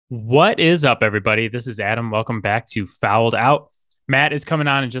What is up, everybody? This is Adam. Welcome back to Fouled Out. Matt is coming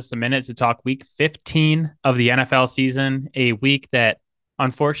on in just a minute to talk week 15 of the NFL season, a week that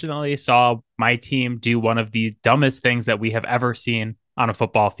unfortunately saw my team do one of the dumbest things that we have ever seen on a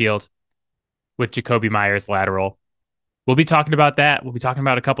football field with Jacoby Myers lateral. We'll be talking about that. We'll be talking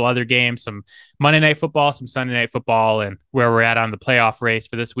about a couple other games, some Monday Night Football, some Sunday Night Football, and where we're at on the playoff race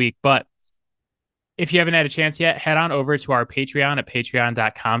for this week. But if you haven't had a chance yet, head on over to our Patreon at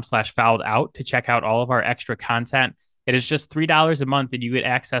patreon.com/fouledout out to check out all of our extra content. It is just $3 a month and you get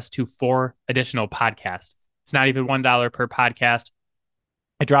access to 4 additional podcasts. It's not even $1 per podcast.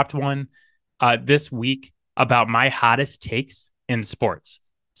 I dropped one this week about my hottest takes in sports.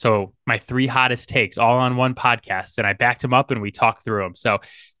 So my 3 hottest takes all on one podcast, and I backed them up and we talked through them. So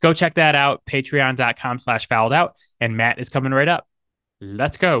go check that out, patreon.com/fouledout. And Matt is coming right up.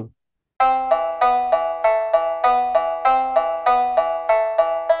 Let's go.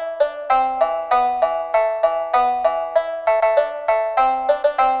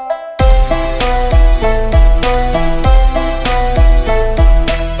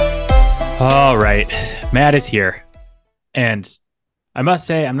 All right, Matt is here. And I must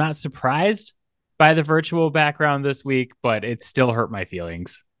say, I'm not surprised by the virtual background this week, but it still hurt my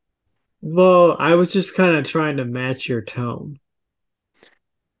feelings. Well, I was just kind of trying to match your tone.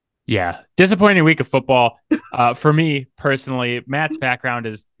 Yeah, disappointing week of football. For me personally, Matt's background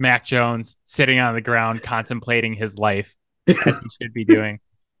is Mac Jones sitting on the ground contemplating his life as he should be doing.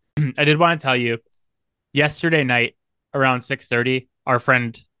 I did want to tell you, yesterday night around 6:30, our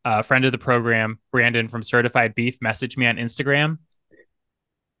friend of the program, Brandon from Certified Beef, messaged me on Instagram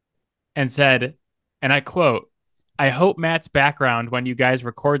and said, and I quote, "I hope Matt's background when you guys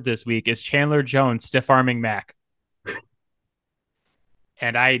record this week is Chandler Jones stiff arming Mac."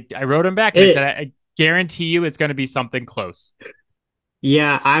 And I wrote him back and I said, It, I guarantee you it's going to be something close.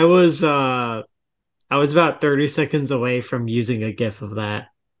 yeah, I was about 30 seconds away from using a GIF of that.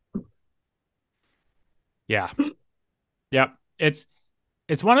 Yeah. Yep. It's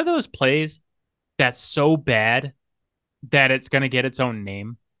one of those plays that's so bad that it's going to get its own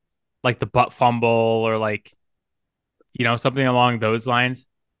name, like the butt fumble or like, something along those lines.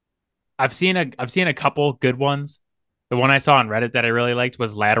 I've seen a couple good ones. The one I saw on Reddit that I really liked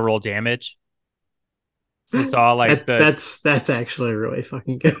was lateral damage. So saw like That's actually really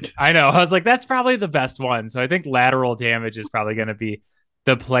fucking good. I know. I was like, that's probably the best one. So I think lateral damage is probably going to be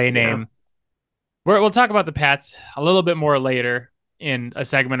the play Yeah. name. We'll talk about the Pats a little bit more later in a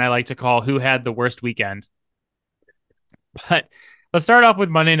segment I like to call "Who Had the Worst Weekend." But let's start off with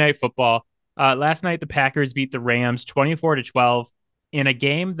Monday Night Football. Last night, the Packers beat the Rams 24-12 in a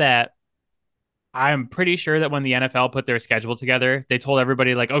game that I'm pretty sure that when the NFL put their schedule together, they told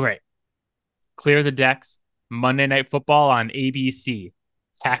everybody, like, oh, great, clear the decks. Monday Night Football on ABC.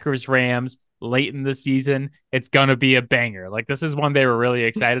 Packers Rams late in the season. It's going to be a banger. Like, this is one they were really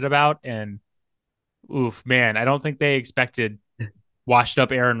excited about. And oof, man, I don't think they expected washed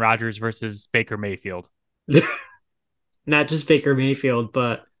up Aaron Rodgers versus Baker Mayfield. Not just Baker Mayfield,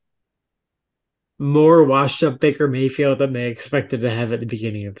 but more washed up Baker Mayfield than they expected to have at the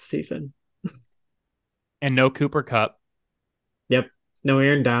beginning of the season. And no Cooper Kupp. Yep. No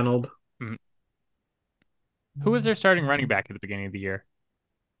Aaron Donald. Mm. Who was their starting running back at the beginning of the year?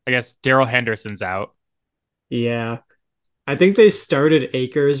 I guess Darrell Henderson's out. Yeah. I think they started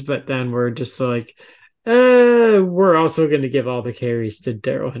Akers, but then we're just like, we're also going to give all the carries to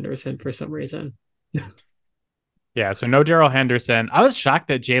Darrell Henderson for some reason. Yeah, so no Darrell Henderson. I was shocked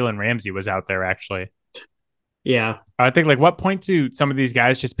that Jalen Ramsey was out there, actually. Yeah. I think, like, what point do some of these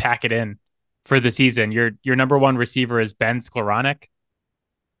guys just pack it in for the season? Your number one receiver is Ben Skowronek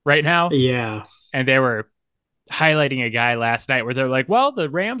right now. Yeah. And they were highlighting a guy last night where they're like, well, the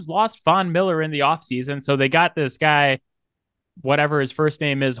Rams lost Von Miller in the offseason, so they got this guy, whatever his first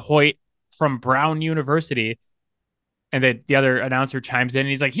name is, Hoyt from Brown University. And the other announcer chimes in and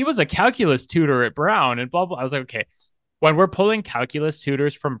he's like, he was a calculus tutor at Brown and blah, blah. I was like, okay, when we're pulling calculus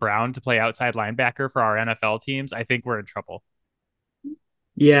tutors from Brown to play outside linebacker for our NFL teams, I think we're in trouble.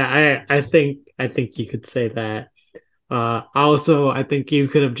 Yeah, I think you could say that. Also, I think you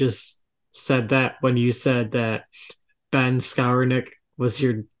could have just said that when you said that Ben Skowronek was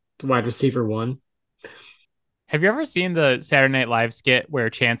your wide receiver one. Have you ever seen the Saturday Night Live skit where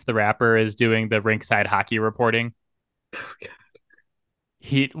Chance the Rapper is doing the rinkside hockey reporting?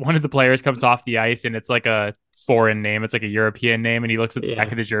 One of the players comes off the ice and it's like a foreign name, it's like a European name, and he looks at the back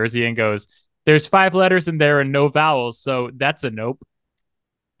Yeah. of the jersey and goes, "There's 5 letters in there and no vowels, so that's a nope."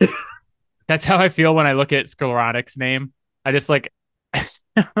 That's how I feel when I look at Skowronek's name. I just like,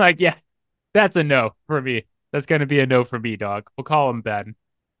 like, yeah, that's a no for me. That's gonna be a no for me, dog. We'll call him Ben.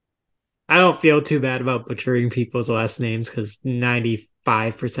 I don't feel too bad about butchering people's last names because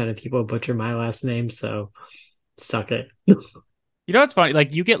 95% of people butcher my last name, so suck it. You know what's funny?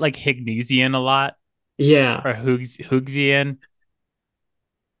 Like you get like Hignusian a lot Yeah. or Hoogsian.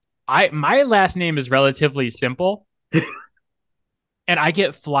 My last name is relatively simple, and I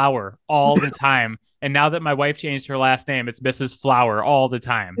get Flower all the time. And now that my wife changed her last name, it's Mrs. Flower all the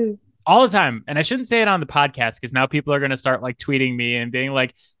time. All the time. And I shouldn't say it on the podcast because now people are going to start like tweeting me and being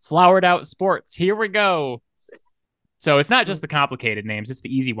like, Flowered Out Sports, here we go. So it's not just the complicated names, it's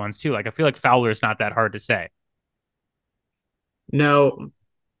the easy ones too. Like I feel like Fowler is not that hard to say. No,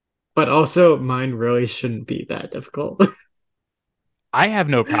 but also mine really shouldn't be that difficult. I have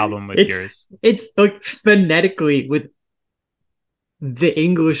no problem with it's yours. it's like phonetically with the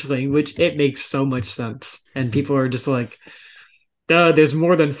English language, it makes so much sense. And people are just like, duh, there's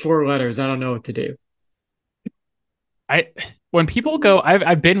more than 4 letters. I don't know what to do. I when people go,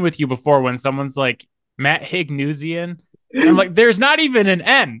 I've been with you before when someone's like Matt Hignusian. I'm like, there's not even an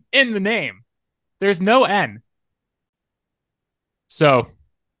N in the name. There's no N. So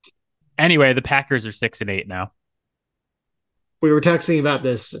anyway, the Packers are 6-8 now. We were texting about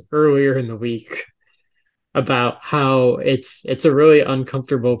this earlier in the week about how it's a really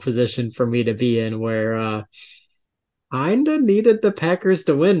uncomfortable position for me to be in where kinda needed the Packers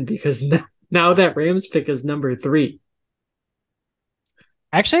to win because now that Rams pick is number 3.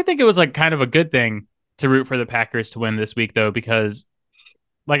 Actually, I think it was like kind of a good thing to root for the Packers to win this week, though, because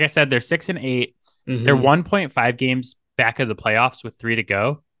like I said, they're 6-8. They're 1.5 games back of the playoffs with 3 to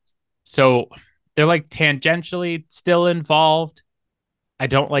go. So they're like tangentially still involved. I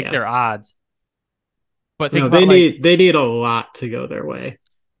don't like their odds. But think about they need a lot to go their way.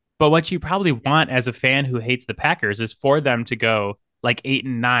 But what you probably want as a fan who hates the Packers is for them to go like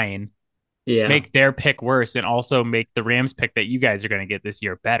 8-9, make their pick worse, and also make the Rams pick that you guys are going to get this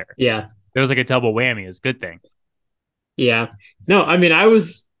year better. Yeah. It was like a double whammy. It was a good thing. Yeah. No, I mean, I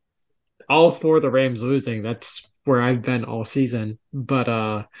was all for the Rams losing. That's where I've been all season.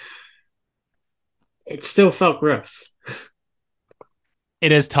 But it still felt gross.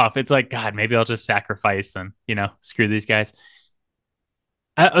 It is tough. It's like, God, maybe I'll just sacrifice and, screw these guys.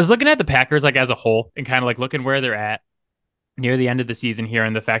 I was looking at the Packers like as a whole and kind of like looking where they're at near the end of the season here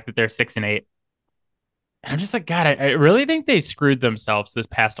and the fact that they're 6-8. And I'm just like, God, I really think they screwed themselves this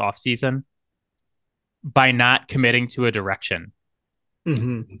past offseason by not committing to a direction.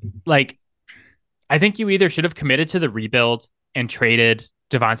 Like, I think you either should have committed to the rebuild and traded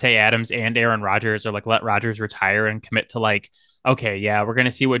Davante Adams and Aaron Rodgers, or like let Rodgers retire and commit to like, okay, yeah, we're going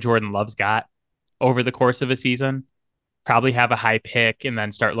to see what Jordan Love's got over the course of a season. Probably have a high pick and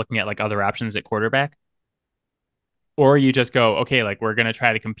then start looking at like other options at quarterback. Or you just go, okay, like we're going to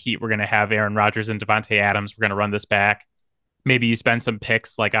try to compete. We're going to have Aaron Rodgers and Davante Adams. We're going to run this back. Maybe you spend some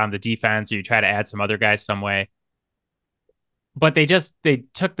picks like on the defense or you try to add some other guys some way. But they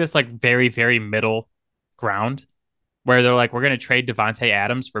took this like very, very middle ground where they're like, we're going to trade Davante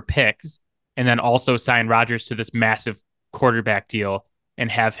Adams for picks and then also sign Rodgers to this massive quarterback deal and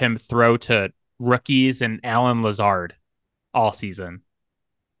have him throw to rookies and Allen Lazard all season.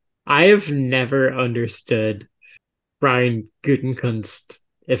 I have never understood Brian Gutekunst,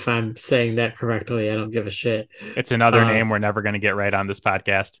 if I'm saying that correctly. I don't give a shit. It's another name we're never going to get right on this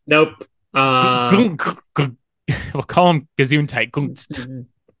podcast. Nope. We'll call him Gesundheit.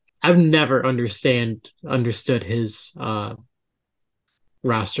 I've never understood his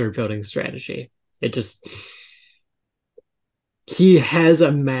roster building strategy. He has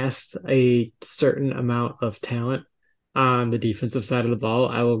amassed a certain amount of talent on the defensive side of the ball.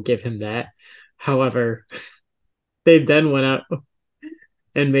 I will give him that. However, they then went out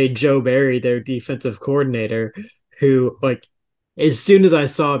and made Joe Barry their defensive coordinator, who, like, as soon as I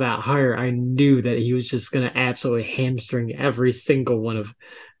saw that hire, I knew that he was just going to absolutely hamstring every single one of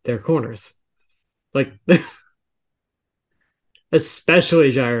their corners. Like,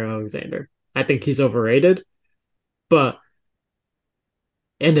 especially Jair Alexander. I think he's overrated, but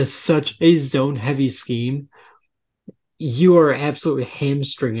in such a zone-heavy scheme, you are absolutely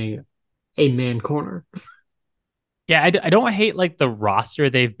hamstringing a man corner. Yeah, I don't hate like the roster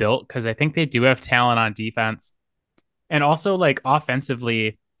they've built because I think they do have talent on defense. And also like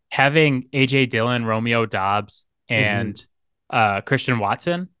offensively, having AJ Dillon, Romeo Doubs, and Christian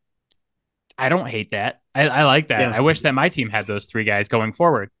Watson, I don't hate that. I like that. Yeah. I wish that my team had those 3 guys going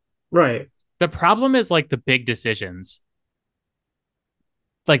forward. Right. The problem is like the big decisions.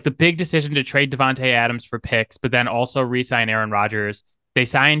 Like the big decision to trade Davante Adams for picks, but then also re-sign Aaron Rodgers. They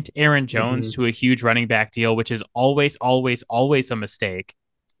signed Aaron Jones to a huge running back deal, which is always, always, always a mistake.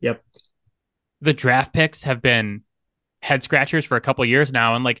 Yep. The draft picks have been head scratchers for a couple of years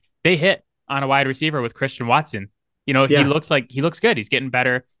now. And like they hit on a wide receiver with Christian Watson. Yeah. He looks good. He's getting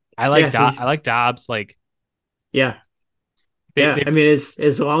better. Yeah. I like Dobbs. Like Yeah. Yeah. they I mean,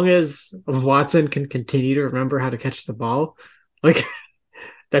 as long as Watson can continue to remember how to catch the ball, like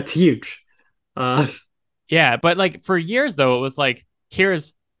that's huge. Uh, yeah, but like for years though, it was like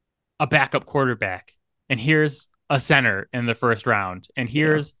here's a backup quarterback and here's a center in the first round and yeah.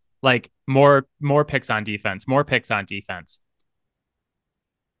 here's like more picks on defense, more picks on defense.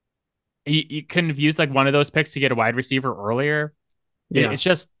 You couldn't have used like one of those picks to get a wide receiver earlier. Yeah. It's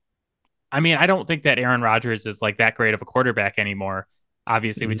just, I mean, I don't think that Aaron Rodgers is like that great of a quarterback anymore.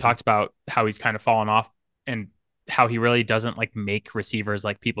 Obviously, we Mhm. talked about how he's kind of fallen off and how he really doesn't like make receivers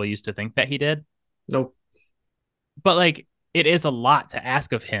like people used to think that he did. Nope. But like, it is a lot to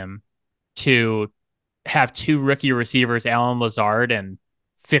ask of him to have two rookie receivers, Alan Lazard and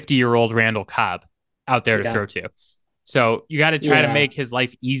 50-year-old Randall Cobb, out there to Yeah. throw to. So you got to try to Yeah. make his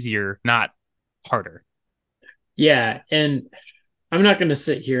life easier, not harder. Yeah. And I'm not going to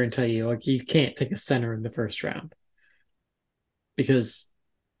sit here and tell you like you can't take a center in the first round because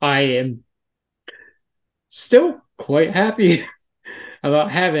I am still quite happy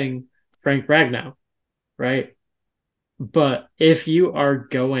about having Frank Ragnow, right? But if you are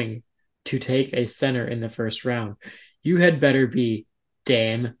going to take a center in the first round, you had better be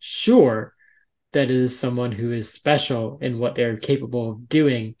damn sure that it is someone who is special in what they're capable of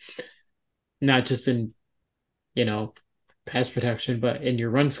doing, not just in, you know, pass protection, but in your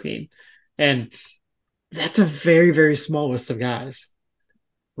run scheme. And that's a very, very small list of guys.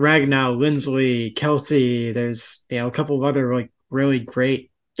 Ragnow, Lindsley, Kelsey, there's, a couple of other like really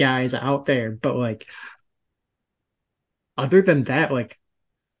great guys out there. But like other than that, like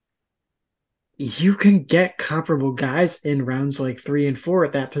you can get comparable guys in rounds like 3 and 4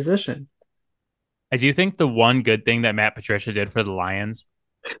 at that position. I do think the one good thing that Matt Patricia did for the Lions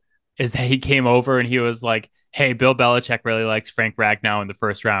is that he came over and he was like, "Hey, Bill Belichick really likes Frank Ragnow in the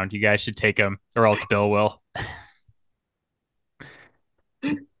first round. You guys should take him, or else Bill will."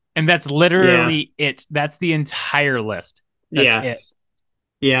 And that's Yeah. literally it. That's the entire list. That's Yeah. it.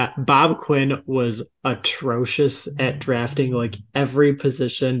 Yeah. Bob Quinn was atrocious at drafting like every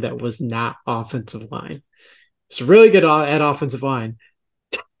position that was not offensive line. He's really good at offensive line,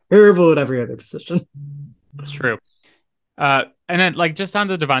 terrible at every other position. It's true. And then like just on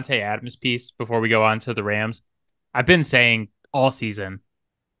the Devontae Adams piece before we go on to the Rams, I've been saying all season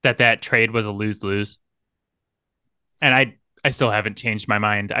that trade was a lose lose, and I still haven't changed my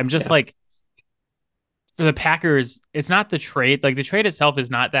mind. I'm just Yeah. like for the Packers, it's not the trade. Like the trade itself is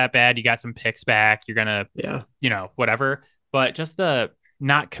not that bad. You got some picks back. You're gonna, Yeah. whatever. But just the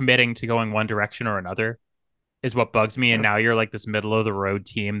not committing to going one direction or another is what bugs me. And Yeah. now you're like this middle of the road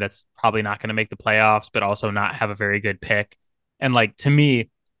team that's probably not going to make the playoffs, but also not have a very good pick. And like to me,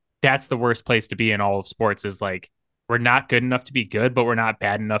 that's the worst place to be in all of sports is like we're not good enough to be good, but we're not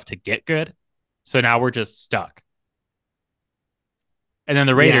bad enough to get good. So now we're just stuck. And then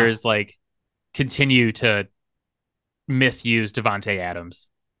the Yeah. Raiders like continue to misuse Devontae Adams,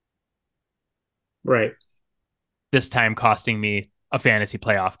 Right. this time costing me a fantasy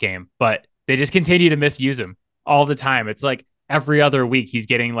playoff game. But they just continue to misuse him all the time. It's like every other week he's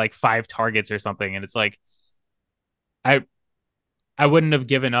getting like 5 targets or something. And it's like I I wouldn't have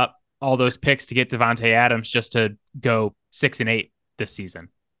given up all those picks to get Devontae Adams just to go 6-8 this season.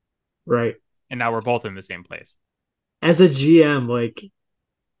 Right. And now we're both in the same place. As a GM, like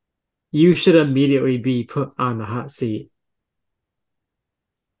you should immediately be put on the hot seat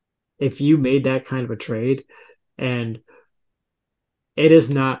if you made that kind of a trade and it is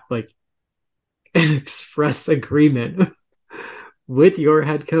not like an express agreement with your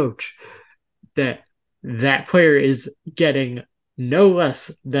head coach that that player is getting no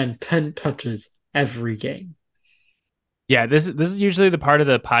less than 10 touches every game. Yeah, this is usually the part of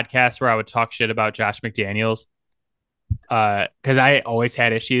the podcast where I would talk shit about Josh McDaniels. Because I always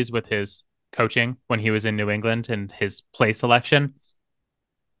had issues with his coaching when he was in New England and his play selection.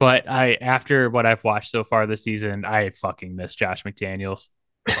 But after what I've watched so far this season, I fucking miss Josh McDaniels.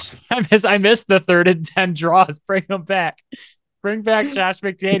 I miss the 3rd and 10 draws. Bring him back. Bring back Josh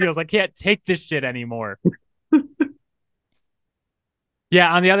McDaniels. I can't take this shit anymore.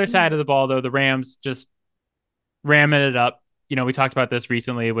 Yeah, on the other side of the ball, though, the Rams just ramming it up. We talked about this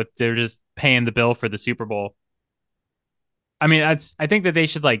recently with they're just paying the bill for the Super Bowl. I mean, I think that they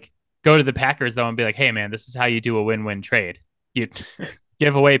should like go to the Packers though and be like, "Hey, man, this is how you do a win-win trade. You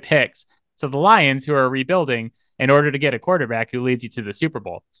give away picks." So the Lions, who are rebuilding, in order to get a quarterback who leads you to the Super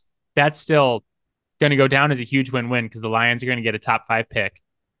Bowl, that's still going to go down as a huge win-win because the Lions are going to get a top 5 pick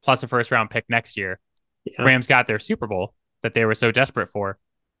plus a first-round pick next year. Yeah. Rams got their Super Bowl that they were so desperate for.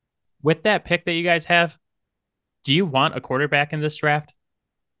 with that pick that you guys have, do you want a quarterback in this draft?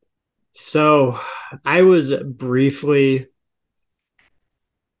 So I was briefly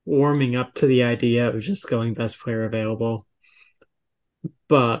warming up to the idea of just going best player available.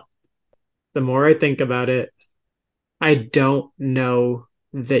 But the more I think about it, I don't know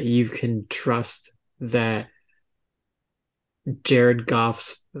that you can trust that Jared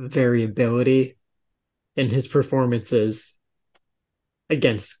Goff's variability in his performances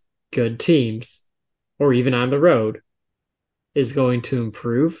against good teams or even on the road is going to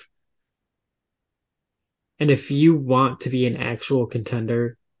improve. And if you want to be an actual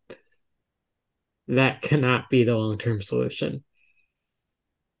contender, that cannot be the long term solution.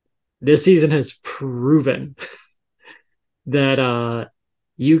 This season has proven that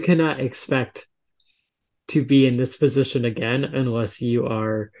you cannot expect to be in this position again unless you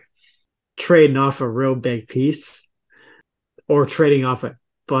are trading off a real big piece or trading off a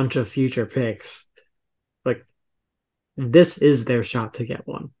bunch of future picks. Like, this is their shot to get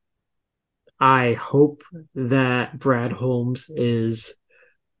one. I hope that Brad Holmes is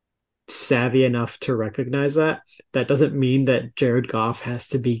savvy enough to recognize that. That doesn't mean that Jared Goff has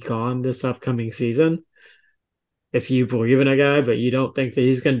to be gone this upcoming season. If you believe in a guy, but you don't think that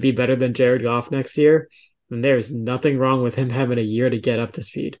he's going to be better than Jared Goff next year, then there's nothing wrong with him having a year to get up to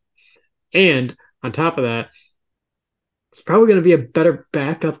speed. And on top of that, it's probably going to be a better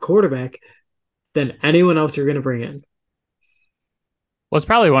backup quarterback than anyone else you're going to bring in. Well, it's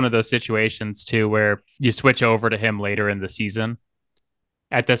probably one of those situations too where you switch over to him later in the season.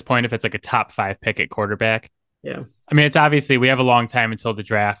 At this point, if it's like a top 5 pick at quarterback. Yeah. I mean, it's obviously we have a long time until the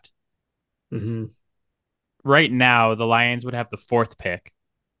draft. Mm-hmm. Right now, the Lions would have the 4th pick.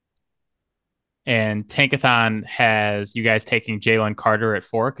 And Tankathon has you guys taking Jalen Carter at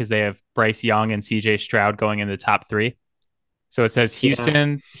 4 because they have Bryce Young and CJ Stroud going in the top 3. So it says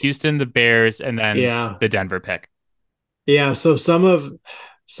Houston, the Bears, and then the Denver pick. Yeah, so some of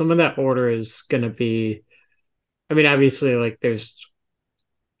that order is going to be, I mean, obviously, like there's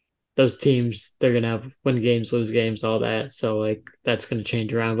those teams, they're going to have win games, lose games, all that. So like that's going to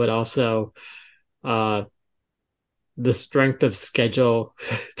change around, but also the strength of schedule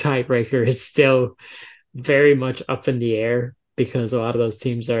tiebreaker is still very much up in the air because a lot of those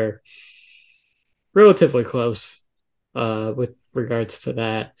teams are relatively close with regards to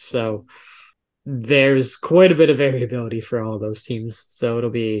that. So there's quite a bit of variability for all those teams. So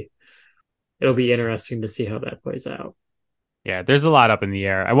it'll be interesting to see how that plays out. Yeah, there's a lot up in the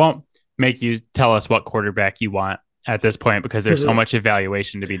air. I won't make you tell us what quarterback you want at this point because there's so much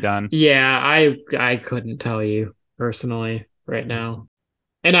evaluation to be done. Yeah, I couldn't tell you personally right now.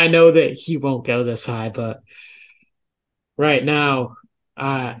 And I know that he won't go this high, but right now,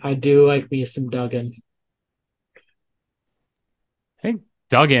 I do like me some Duggan. I think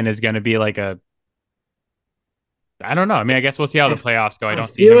Duggan is going to be like I don't know. I mean, I guess we'll see how the playoffs go. I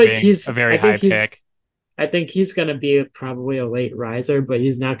don't see him like being a very high pick. I think he's going to be probably a late riser, but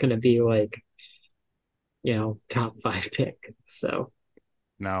he's not going to be like, top 5 pick. So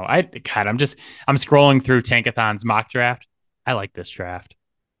no, I'm scrolling through Tankathon's mock draft. I like this draft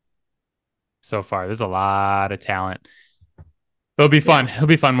so far. There's a lot of talent. It'll be fun. Yeah. It'll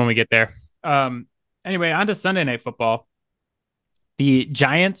be fun when we get there. Anyway, on to Sunday Night Football. The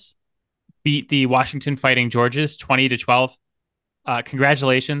Giants beat the Washington Fighting Georges 20-12.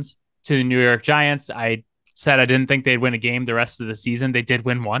 Congratulations to the New York Giants. I said I didn't think they'd win a game the rest of the season. They did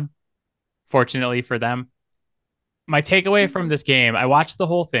win one, fortunately for them. My takeaway from this game, I watched the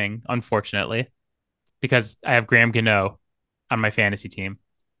whole thing, unfortunately, because I have Graham Gano on my fantasy team.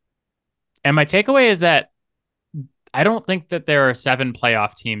 And my takeaway is that I don't think that there are 7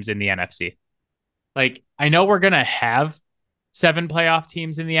 playoff teams in the NFC. Like, I know we're going to have 7 playoff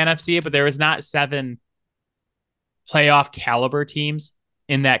teams in the NFC, but there is not 7 playoff caliber teams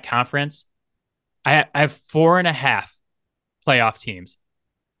in that conference. I have 4.5 playoff teams.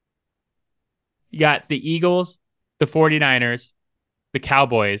 You got the Eagles, the 49ers, the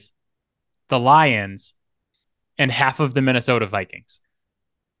Cowboys, the Lions, and half of the Minnesota Vikings.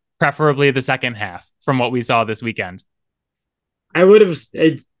 Preferably the second half from what we saw this weekend. I would have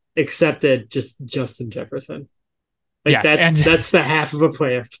accepted just Justin Jefferson. Like that's the half of a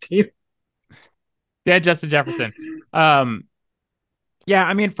playoff team. Yeah, Justin Jefferson. Yeah,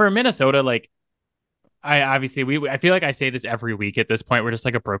 I mean, for Minnesota, like I feel like I say this every week at this point. We're just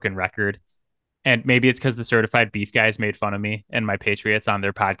like a broken record. And maybe it's because the certified beef guys made fun of me and my Patriots on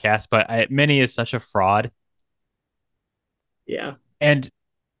their podcast, but Minnie is such a fraud. Yeah. And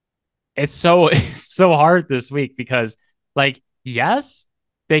it's so hard this week because, like, yes,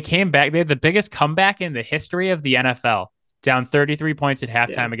 they came back. They had the biggest comeback in the history of the NFL. down 33 points at Yeah.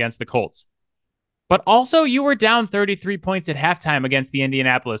 halftime against the Colts. But also, you were down 33 points at halftime against the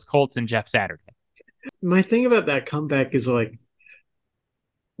Indianapolis Colts and Jeff Saturday. My thing about that comeback is like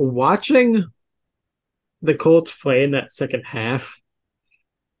watching the Colts play in that second half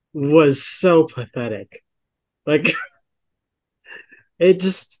was so pathetic. Like it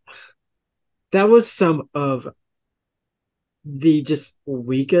just that was some of the just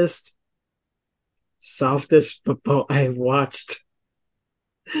weakest, softest football I've watched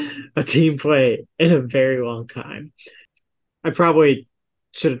a team play in a very long time. I probably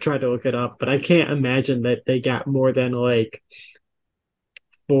should have tried to look it up, but I can't imagine that they got more than like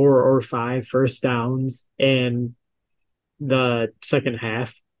 4 or 5 first downs in the second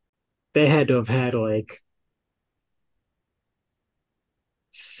half. They had to have had like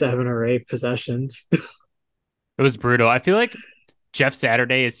 7 or 8 possessions. It was brutal. I feel like Jeff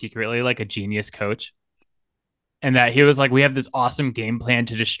Saturday is secretly like a genius coach, and that he was like, we have this awesome game plan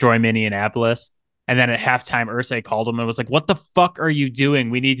to destroy Minneapolis. And then at halftime, Irsay called him and was like, what the fuck are you doing?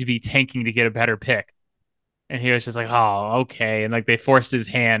 We need to be tanking to get a better pick. And he was just like, oh, okay. And like they forced his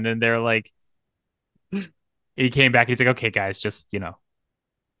hand and they're like, he came back. He's like, okay, guys, just,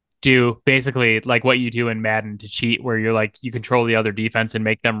 do basically like what you do in Madden to cheat, where you're like, you control the other defense and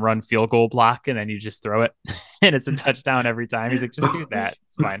make them run field goal block and then you just throw it and it's a touchdown every time. He's like, just do that.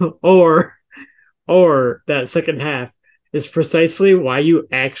 It's fine. Or that second half is precisely why you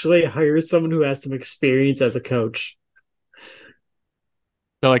actually hire someone who has some experience as a coach.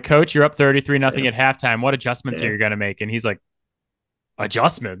 So like, coach, you're up 33-0 Yeah. at halftime. What adjustments are Yeah. you going to make? And he's like,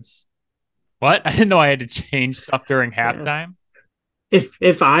 adjustments? What? I didn't know I had to change stuff during Yeah. halftime.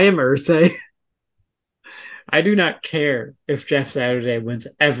 If I am Irsay, I do not care if Jeff Saturday wins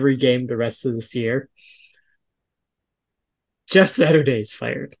every game the rest of this year. Jeff Saturday's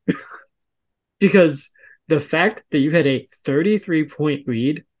fired. Because the fact that you had a 33-point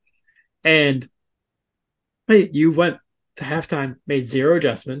lead and hey, you went to halftime, made 0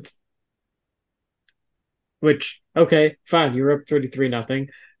 adjustments, which, okay, fine, you were up 33-0.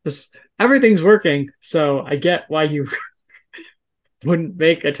 Everything's working, so I get why you wouldn't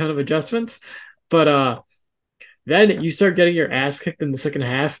make a ton of adjustments. But then you start getting your ass kicked in the second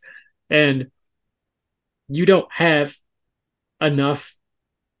half, and you don't have enough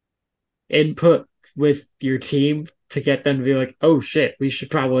input with your team to get them to be like, oh shit, we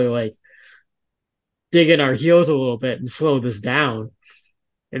should probably like dig in our heels a little bit and slow this down.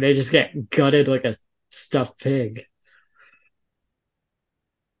 And they just get gutted like a stuffed pig.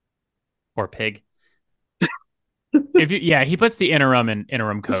 Or pig. He puts the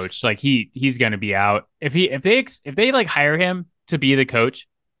interim coach. Like he's going to be out. If they like hire him to be the coach,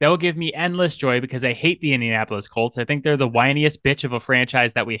 that will give me endless joy because I hate the Indianapolis Colts. I think they're the whiniest bitch of a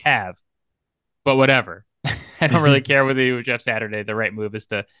franchise that we have. But whatever. I don't really care whether you Jeff Saturday. The right move is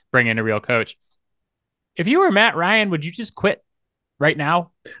to bring in a real coach. If you were Matt Ryan, would you just quit right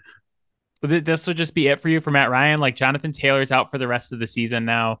now? This would just be it for you for Matt Ryan. Like Jonathan Taylor's out for the rest of the season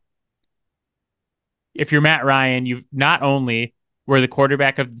now. If you're Matt Ryan, you've not only were the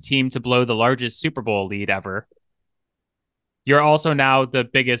quarterback of the team to blow the largest Super Bowl lead ever, you're also now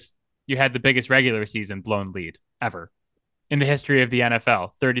you had the biggest regular season blown lead ever in the history of the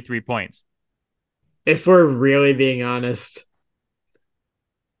NFL, 33 points. If we're really being honest,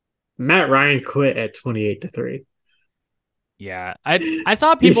 Matt Ryan quit at 28-3. Yeah. I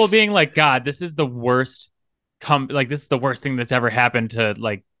saw people being like, God, this is the worst this is the worst thing that's ever happened to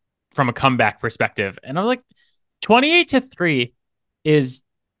like from a comeback perspective. And I'm like, 28-3 is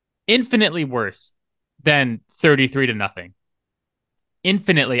infinitely worse than 33-0.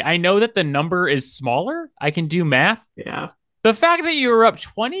 Infinitely. I know that the number is smaller. I can do math. Yeah. The fact that you were up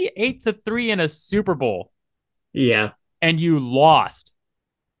 28-3 in a Super Bowl. Yeah. And you lost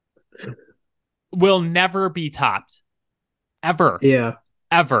will never be topped. Ever. Yeah.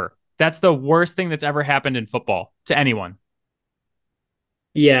 Ever. That's the worst thing that's ever happened in football to anyone.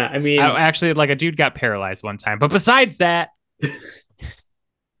 Yeah, I mean, actually, like a dude got paralyzed one time, but besides that,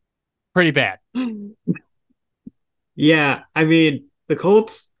 pretty bad. Yeah, I mean, the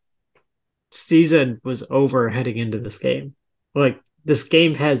Colts season was over heading into this game. Like, this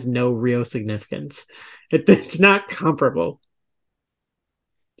game has no real significance. It's not comparable.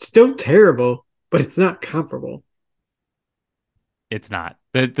 It's still terrible, but it's not comparable. It's not.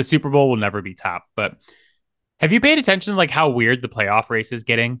 The Super Bowl will never be top, but have you paid attention to like how weird the playoff race is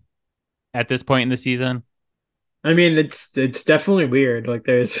getting at this point in the season? I mean, it's definitely weird. Like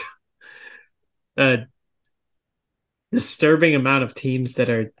there's a disturbing amount of teams that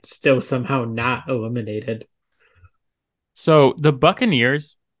are still somehow not eliminated. So the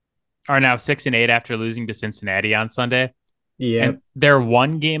Buccaneers are now 6-8 after losing to Cincinnati on Sunday. Yep. And they're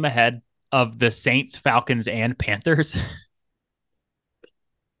one game ahead of the Saints, Falcons, and Panthers.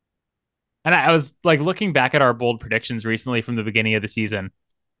 And I was like looking back at our bold predictions recently from the beginning of the season.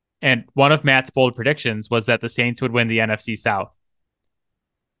 And one of Matt's bold predictions was that the Saints would win the NFC South.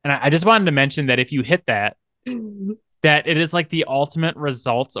 And I just wanted to mention that if you hit that, that it is like the ultimate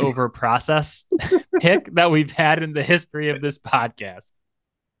results over process pick that we've had in the history of this podcast.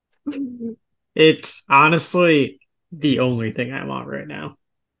 It's honestly the only thing I want right now.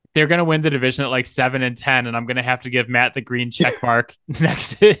 They're going to win the division at like 7-10, and I'm going to have to give Matt the green check mark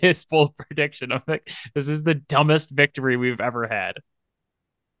next to his bold prediction. I'm like, this is the dumbest victory we've ever had.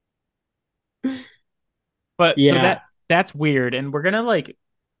 But so Yeah. that's weird, and we're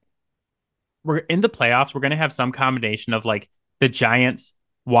in the playoffs. We're going to have some combination of like the Giants,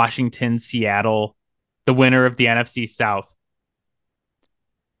 Washington, Seattle, the winner of the NFC South.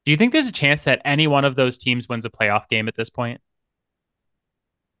 Do you think there's a chance that any one of those teams wins a playoff game at this point?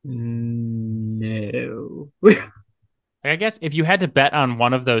 No. I guess if you had to bet on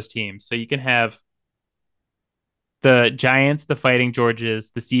one of those teams, so you can have the Giants, the Fighting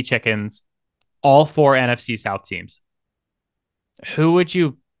Georges, the Sea Chickens, all four NFC South teams. Who would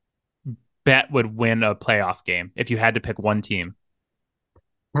you bet would win a playoff game if you had to pick one team?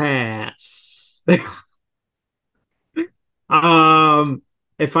 Pass. Um,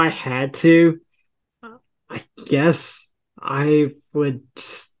 if I had to, I guess I would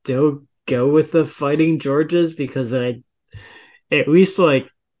still go with the Fighting Georges because I at least like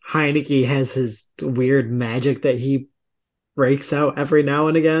Heineke has his weird magic that he breaks out every now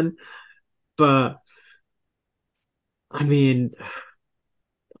and again. But I mean,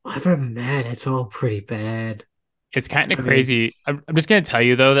 other than that, it's all pretty bad. It's kind of I mean, crazy. I'm just going to tell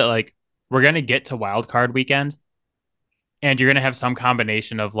you, though, that like we're going to get to wild card weekend and you're going to have some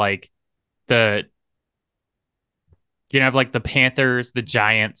combination of like the, you're going to have like the Panthers, the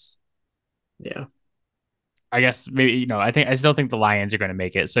Giants. yeah, I guess maybe, I still think the Lions are going to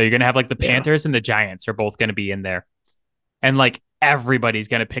make it. So you're going to have like the yeah, Panthers and the Giants are both going to be in there. And like everybody's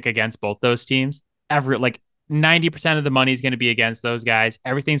going to pick against both those teams. Like 90% of the money is going to be against those guys.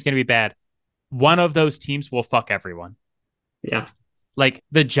 Everything's going to be bad. One of those teams will fuck everyone. yeah, Like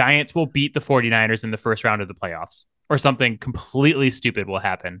the Giants will beat the 49ers in the first round of the playoffs, or something completely stupid will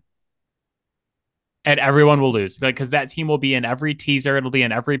happen. And everyone will lose. Like, because that team will be in every teaser, it'll be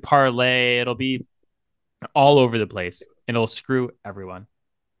in every parlay, it'll be all over the place. And it'll screw everyone.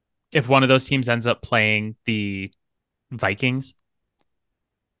 If one of those teams ends up playing the Vikings,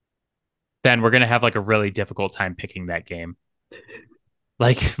 then we're gonna have like a really difficult time picking that game.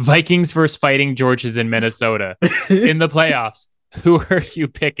 Like Vikings versus Fighting Georges in Minnesota in the playoffs. Who are you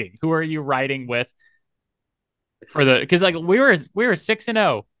picking? Who are you riding with for the? Because like we were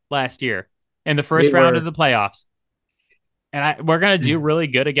 6-0 last year in the we first round of were. the playoffs, and we're gonna do really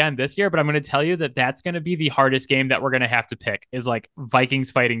good again this year. But I'm gonna tell you that that's gonna be the hardest game that we're gonna have to pick is like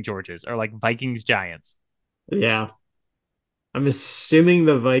Vikings Fighting Georges or like Vikings Giants. Yeah, I'm assuming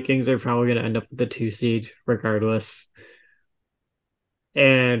the Vikings are probably going to end up with the 2 seed regardless.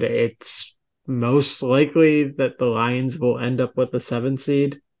 And it's most likely that the Lions will end up with the 7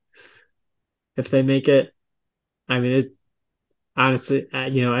 seed if they make it. I mean, honestly,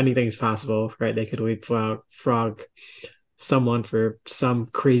 anything's possible, right? They could leapfrog someone for some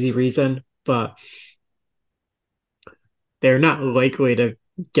crazy reason, but they're not likely to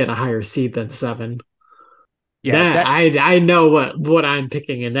get a higher seed than 7. Yeah, That that I know what I'm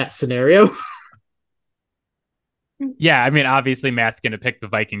picking in that scenario. yeah. I mean, obviously Matt's gonna pick the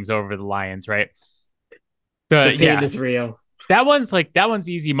Vikings over the Lions, right? The The pain yeah, is real. that one's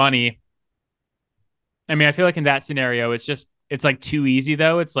easy money. I mean, I feel like in that scenario, it's like too easy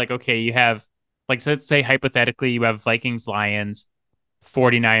though. It's like, okay, you have like, so let's say hypothetically you have Vikings, Lions,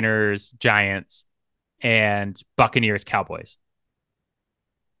 49ers, Giants, and Buccaneers, Cowboys.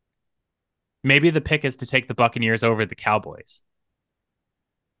 Maybe the pick is to take the Buccaneers over the Cowboys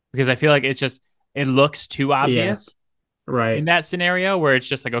because I feel like it looks too Yeah, obvious in right. that scenario where it's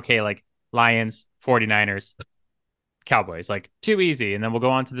just like, okay, like Lions, 49ers, Cowboys, like too easy. And then we'll go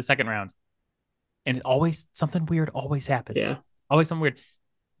on to the second round. And something weird always happens. Yeah. Always something weird.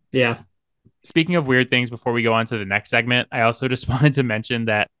 Yeah. Speaking of weird things, before we go on to the next segment, I also just wanted to mention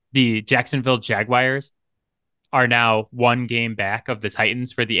that the Jacksonville Jaguars are now one game back of the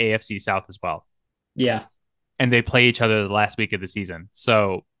Titans for the AFC South as well. Yeah. And they play each other the last week of the season.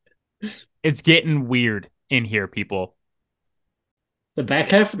 So it's getting weird in here, people. The back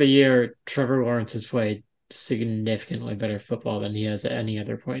half of the year, Trevor Lawrence has played significantly better football than he has at any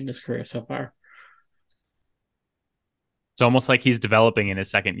other point in his career so far. It's almost like he's developing in his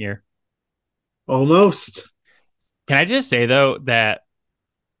second year. Almost. Can I just say though that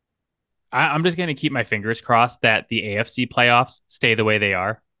I'm just going to keep my fingers crossed that the AFC playoffs stay the way they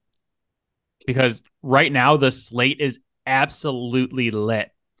are, because right now the slate is absolutely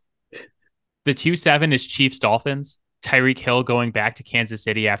lit. The 2-7 is Chiefs Dolphins. Tyreek Hill going back to Kansas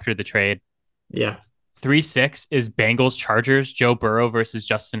City after the trade. Yeah. 3-6 is Bengals Chargers, Joe Burrow versus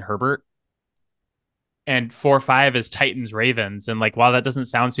Justin Herbert. And 4-5 is Titans Ravens. And like, while that doesn't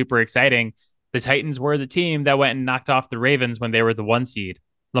sound super exciting, the Titans were the team that went and knocked off the Ravens when they were the 1 seed,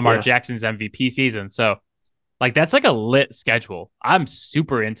 Lamar Yeah. Jackson's MVP season. So like, that's like a lit schedule. I'm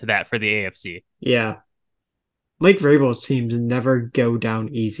super into that for the AFC. Yeah. Mike Vrabel's teams never go down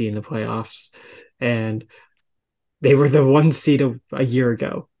easy in the playoffs. And they were the 1 seed a year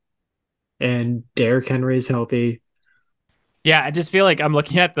ago. And Derrick Henry's healthy. Yeah, I just feel like I'm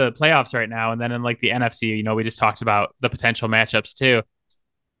looking at the playoffs right now, and then in like the NFC, we just talked about the potential matchups too.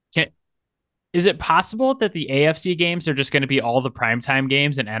 Can Is it possible that the AFC games are just going to be all the primetime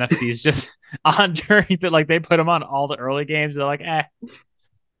games, and NFC is just on during that? Like they put them on all the early games. They're like,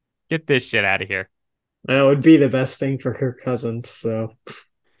 get this shit out of here. That would be the best thing for Kirk Cousins. So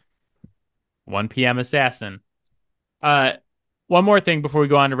 1 p.m. assassin. Uh, One more thing before we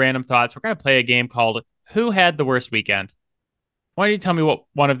go on to random thoughts. We're gonna play a game called Who Had the Worst Weekend? Why don't you tell me what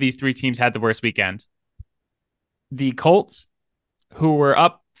one of these three teams had the worst weekend? The Colts, who were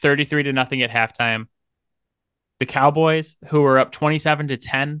up 33 to nothing at halftime. The Cowboys, who were up 27 to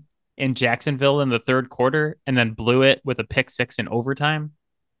 10 in Jacksonville in the third quarter and then blew it with a pick six in overtime.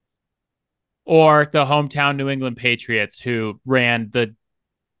 Or the hometown New England Patriots, who ran the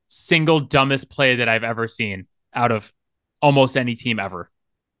single dumbest play that I've ever seen out of almost any team ever.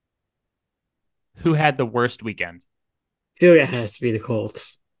 Who had the worst weekend? I feel like it has to be the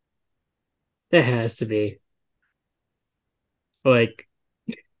Colts. It has to be. Like,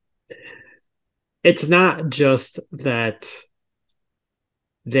 it's not just that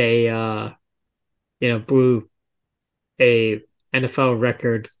they blew a NFL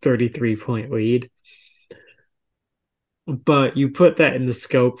record 33-point lead, but you put that in the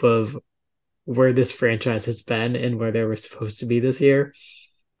scope of where this franchise has been and where they were supposed to be this year.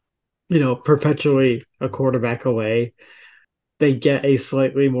 Perpetually a quarterback away. They get a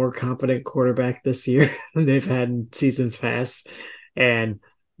slightly more competent quarterback this year than they've had in seasons past, and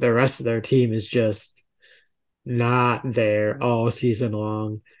the rest of their team is just not there all season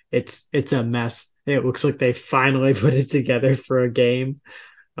long. It's a mess. It looks like they finally put it together for a game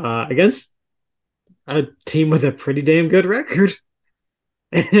against a team with a pretty damn good record,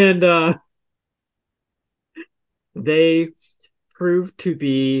 and they proved to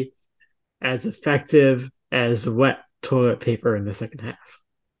be as effective as wet toilet paper in the second half.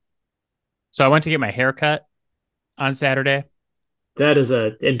 So I went to get my hair cut on Saturday. That is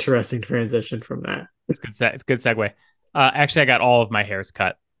an interesting transition from that. It's good segue. Actually, I got all of my hairs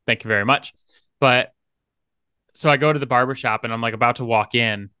cut. Thank you very much. But so I go to the barber shop and I'm like about to walk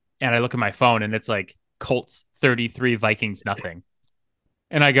in and I look at my phone and it's like Colts 33, Vikings nothing.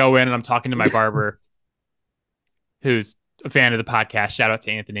 And I go in and I'm talking to my barber who's a fan of the podcast. Shout out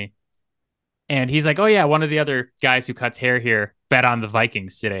to Anthony. And he's like, oh, yeah, one of the other guys who cuts hair here bet on the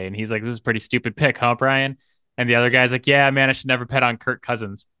Vikings today. And he's like, this is a pretty stupid pick, huh, Brian? And the other guy's like, yeah, man, I should never bet on Kirk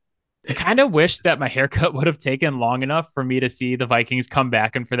Cousins. I kind of wish that my haircut would have taken long enough for me to see the Vikings come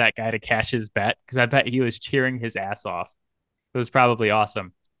back and for that guy to cash his bet, because I bet he was cheering his ass off. It was probably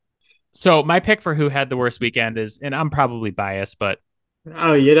awesome. So my pick for who had the worst weekend is, and I'm probably biased, but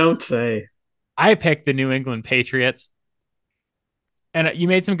Oh, you don't say. I picked the New England Patriots. And you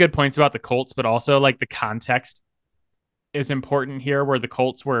made some good points about the Colts, but also like the context is important here, where the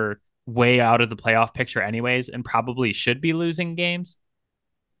Colts were way out of the playoff picture anyways and probably should be losing games.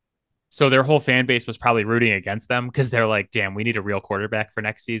 So their whole fan base was probably rooting against them because they're like, damn, we need a real quarterback for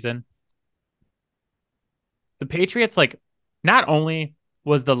next season. The Patriots, like, not only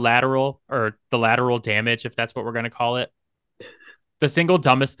was the lateral damage, if that's what we're going to call it, the single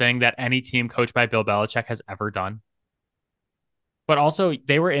dumbest thing that any team coached by Bill Belichick has ever done, but also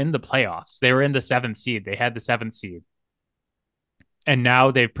they were in the playoffs. They were in the 7th seed. They had the 7th seed. And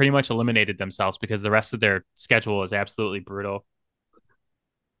now they've pretty much eliminated themselves because the rest of their schedule is absolutely brutal.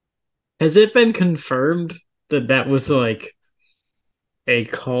 Has it been confirmed that that was like a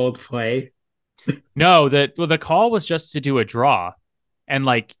called play? No, the call was just to do a draw. And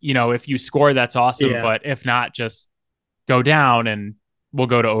like, if you score, that's awesome. Yeah. But if not, just go down and we'll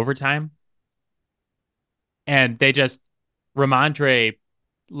go to overtime. And they just, Ramondre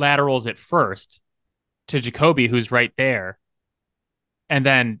laterals it first to Jacoby, who's right there. And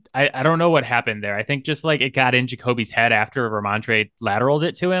then I don't know what happened there. I think just like it got in Jacoby's head after Ramondre lateraled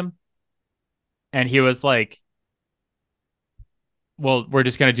it to him. And he was like, well, we're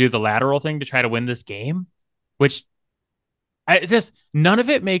just going to do the lateral thing to try to win this game, which it's just none of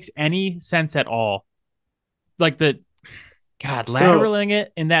it makes any sense at all. Like God, So lateraling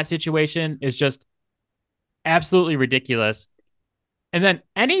it in that situation is just absolutely ridiculous. And then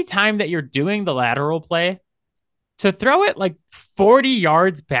anytime that you're doing the lateral play, to throw it like 40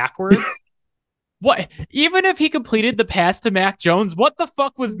 yards backwards, what? Even if he completed the pass to Mac Jones, what the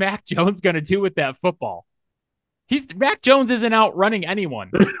fuck was Mac Jones going to do with that football? Mac Jones isn't outrunning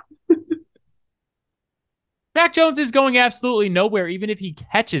anyone. Mac Jones is going absolutely nowhere, even if he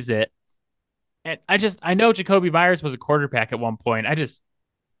catches it. And I know Jacoby Myers was a quarterback at one point.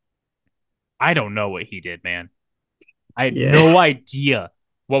 I don't know what he did, man. I had yeah. no idea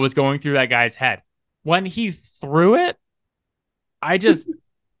what was going through that guy's head. When he threw it, I just,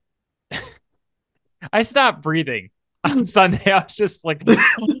 I stopped breathing on Sunday. I was just like,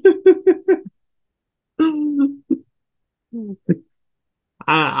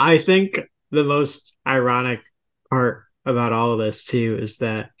 I think the most ironic part about all of this too is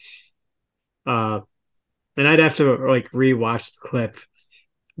that uh and I'd have to like rewatch the clip,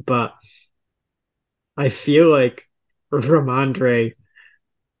 but I feel like Ramondre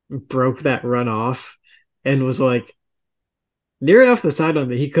broke that run off and was like near enough the sideline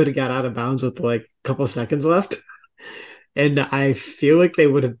that he could have got out of bounds with like a couple seconds left. And I feel like they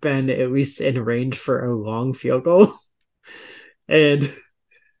would have been at least in range for a long field goal. And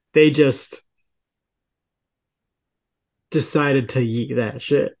they just decided to yeet that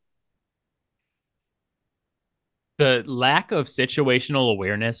shit. the lack of situational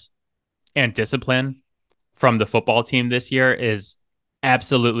awareness and discipline from the football team this year is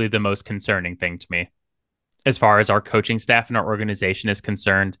absolutely the most concerning thing to me. As far as our coaching staff and our organization is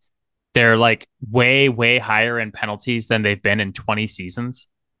concerned, they're like way, way higher in penalties than they've been in 20 seasons.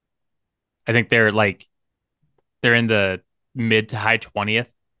 I think they're in the mid to high 20th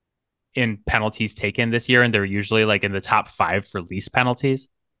in penalties taken this year, and they're usually like in the top 5 for least penalties.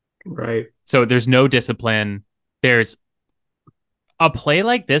 Right. So there's no discipline. There's a play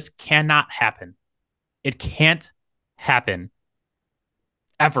like this cannot happen. It can't happen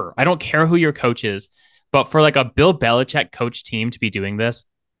ever. I don't care who your coach is, but for like a Bill Belichick coach team to be doing this,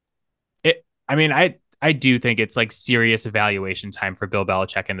 I do think it's like serious evaluation time for Bill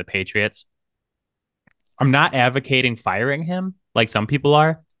Belichick and the Patriots. I'm not advocating firing him like some people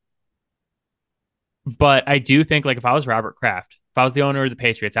are, but I do think like if I was Robert Kraft, if I was the owner of the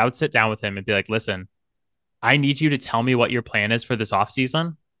Patriots, I would sit down with him and be like, listen, I need you to tell me what your plan is for this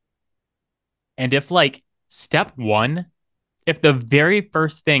offseason. And if like step one, if the very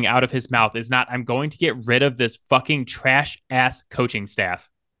first thing out of his mouth is not, I'm going to get rid of this fucking trash ass coaching staff,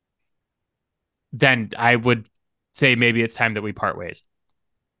 then I would say maybe it's time that we part ways.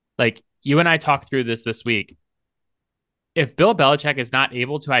 Like you and I talked through this week. If Bill Belichick is not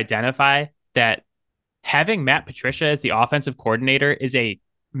able to identify that having Matt Patricia as the offensive coordinator is a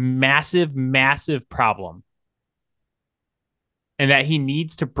massive, massive problem, and that he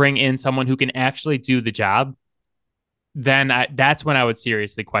needs to bring in someone who can actually do the job, then that's when I would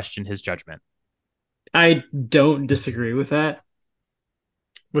seriously question his judgment. I don't disagree with that.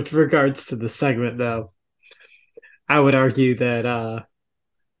 With regards to the segment, though, I would argue that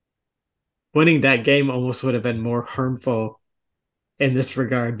winning that game almost would have been more harmful in this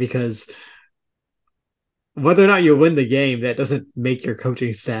regard because whether or not you win the game, that doesn't make your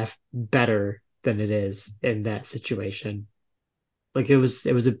coaching staff better than it is in that situation. Like it was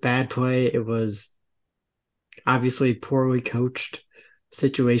a bad play. It was obviously poorly coached,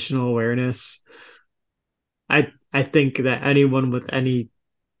 situational awareness. I think that anyone with any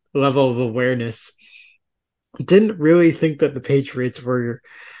level of awareness didn't really think that the Patriots were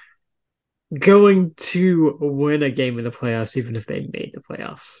going to win a game in the playoffs, even if they made the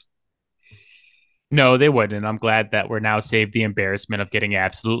playoffs. No, they wouldn't. I'm glad that we're now saved the embarrassment of getting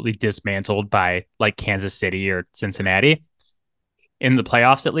absolutely dismantled by like Kansas City or Cincinnati in the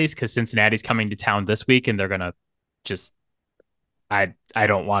playoffs, at least, because Cincinnati's coming to town this week and they're gonna just I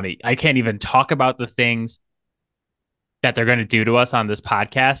don't want to I can't even talk about the things that they're going to do to us on this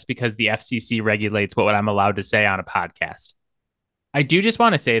podcast because the FCC regulates what I'm allowed to say on a podcast. I do just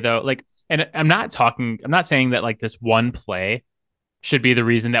want to say though, like, and I'm not saying that like this one play should be the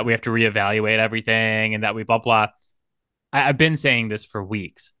reason that we have to reevaluate everything and that we blah blah. I've been saying this for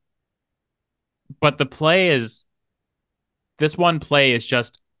weeks, but this one play is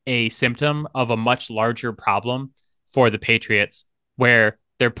just a symptom of a much larger problem for the Patriots where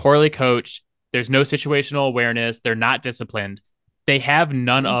they're poorly coached. There's no situational awareness. They're not disciplined. They have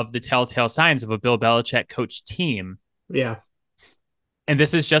none of the telltale signs of a Bill Belichick coach team. Yeah. And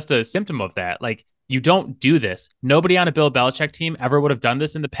this is just a symptom of that. Like You don't do this. Nobody on a Bill Belichick team ever would have done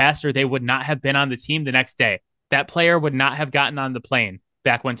this in the past, or they would not have been on the team the next day. That player would not have gotten on the plane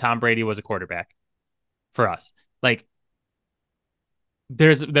back when Tom Brady was a quarterback for us. Like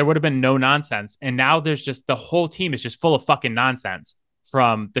there would have been no nonsense. And now there's just the whole team is just full of fucking nonsense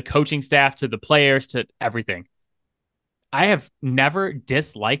from the coaching staff to the players to everything. I have never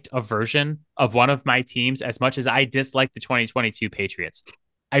disliked a version of one of my teams as much as I dislike the 2022 Patriots.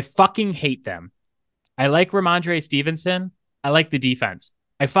 I fucking hate them. I like Ramondre Stevenson. I like the defense.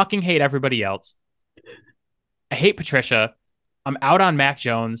 I fucking hate everybody else. I hate Patricia. I'm out on Mac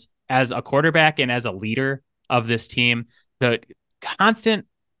Jones as a quarterback and as a leader of this team. The constant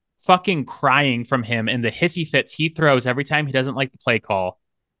fucking crying from him and the hissy fits he throws every time he doesn't like the play call.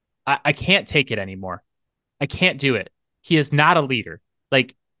 I can't take it anymore. I can't do it. He is not a leader.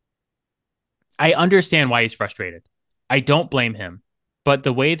 Like, I understand why he's frustrated. I don't blame him. But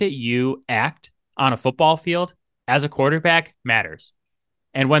the way that you act on a football field as a quarterback matters.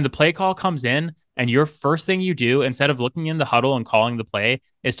 And when the play call comes in and your first thing you do, instead of looking in the huddle and calling the play,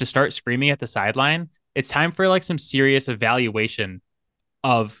 is to start screaming at the sideline, it's time for like some serious evaluation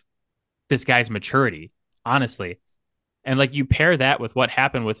of this guy's maturity, honestly. And like you pair that with what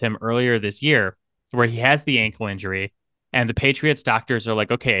happened with him earlier this year, where he has the ankle injury and the Patriots doctors are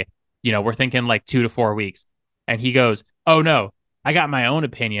like, okay, we're thinking like 2 to 4 weeks. And he goes, oh no, I got my own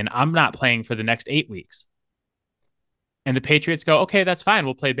opinion. I'm not playing for the next 8 weeks. And the Patriots go, okay, that's fine.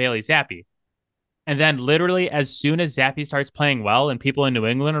 We'll play Bailey Zappi. And then literally as soon as Zappi starts playing well and people in New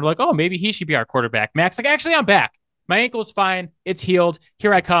England are like, oh, maybe he should be our quarterback. Mac's like, actually, I'm back. My ankle's fine. It's healed.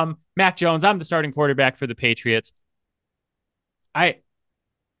 Here I come. Mac Jones. I'm the starting quarterback for the Patriots. I'm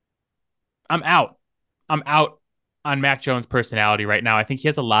out. I'm out on Mac Jones' personality right now. I think he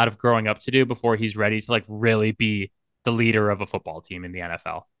has a lot of growing up to do before he's ready to like really be the leader of a football team in the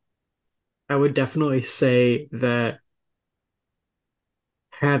NFL. I would definitely say that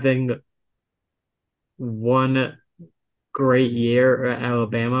having one great year at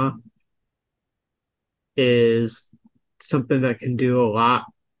Alabama is something that can do a lot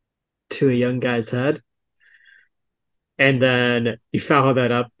to a young guy's head. And then you follow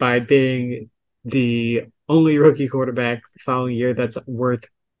that up by being the only rookie quarterback the following year that's worth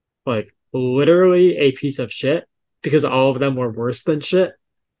like literally a piece of shit because all of them were worse than shit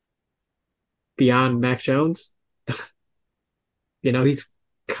beyond Mac Jones. He's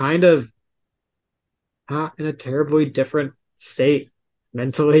kind of not in a terribly different state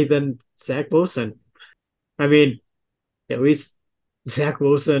mentally than Zach Wilson. I mean, at least Zach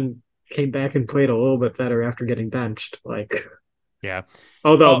Wilson came back and played a little bit better after getting benched. Like, yeah.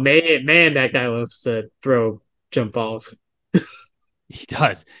 Although, man, that guy loves to throw jump balls. He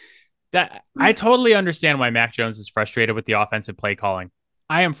does. That I totally understand why Mac Jones is frustrated with the offensive play calling.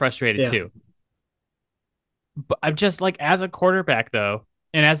 I am frustrated too. But I'm just like, as a quarterback though,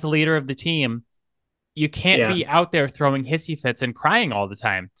 and as the leader of the team, you can't be out there throwing hissy fits and crying all the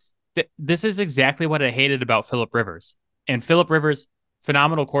time. This is exactly what I hated about Phillip Rivers. And Phillip Rivers,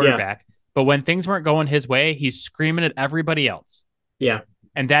 phenomenal quarterback. Yeah. But when things weren't going his way, he's screaming at everybody else. Yeah.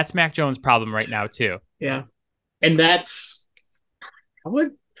 And that's Mac Jones' problem right now too. Yeah. And that's probably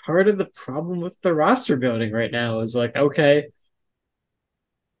part of the problem with the roster building right now is like, okay,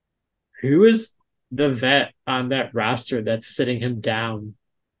 who is the vet on that roster that's sitting him down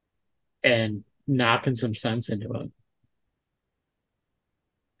and knocking some sense into him?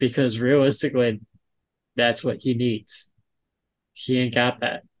 Because realistically, that's what he needs. He ain't got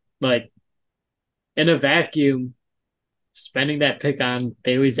that. Like, in a vacuum, spending that pick on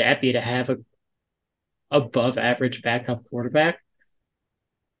Bailey Zappi to have a above average backup quarterback,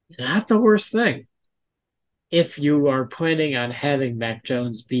 not the worst thing. If you are planning on having Mac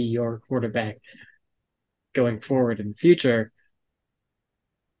Jones be your quarterback going forward in the future,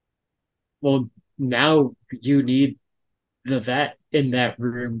 well, now you need the vet in that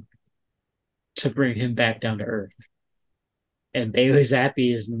room to bring him back down to earth. And Bailey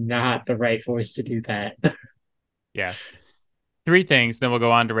Zappi is not the right voice to do that. Yeah. 3 things, then we'll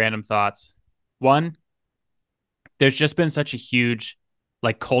go on to random thoughts. 1, there's just been such a huge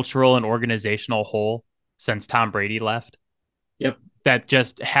like cultural and organizational hole since Tom Brady left. Yep. That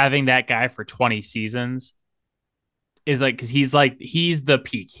just having that guy for 20 seasons is like, because he's the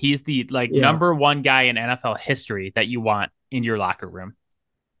peak. He's the number one guy in NFL history that you want in your locker room.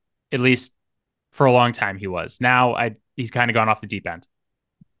 At least for a long time he was. Now he's kind of gone off the deep end.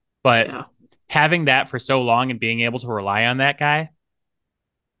 But having that for so long and being able to rely on that guy,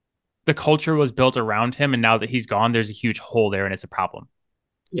 the culture was built around him. And now that he's gone, there's a huge hole there and it's a problem.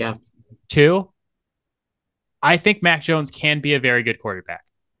 Yeah. 2, I think Mac Jones can be a very good quarterback.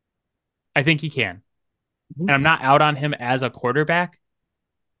 I think he can. Mhm. And I'm not out on him as a quarterback,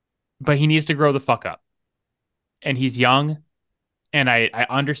 but he needs to grow the fuck up. And he's young, and I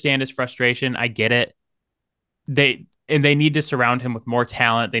understand his frustration. I get it. They need to surround him with more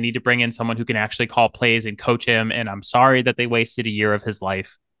talent. They need to bring in someone who can actually call plays and coach him. And I'm sorry that they wasted a year of his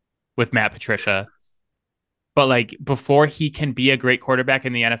life with Matt Patricia. But like before he can be a great quarterback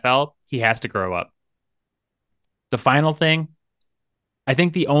in the NFL, he has to grow up. The final thing, I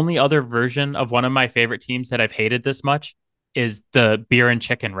think the only other version of one of my favorite teams that I've hated this much is the beer and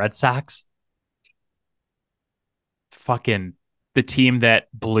chicken Red Sox. Fucking the team that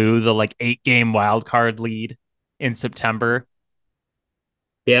blew the like 8 game wild card lead in September.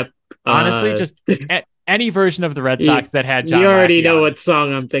 Yep. Honestly, Uh, just any version of the Red you, Sox that had you John already Lackey know on it. what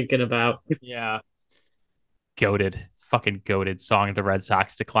song I'm thinking about. Yeah. Goated. Fucking goated song, the Red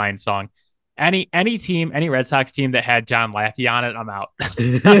Sox decline song. Any team, any Red Sox team that had John Lackey on it, I'm out.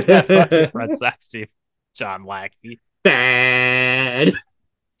 That fucking Red Sox team. John Lackey. Bad.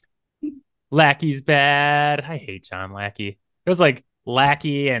 Lackey's bad. I hate John Lackey. It was like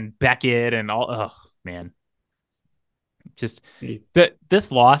Lackey and Beckett and all. Oh man, just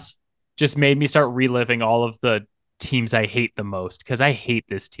this loss just made me start reliving all of the teams I hate the most because I hate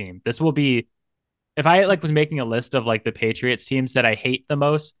this team. This will be if I like was making a list of like the Patriots teams that I hate the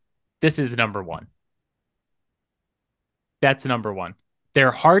most. This is number one. That's number one.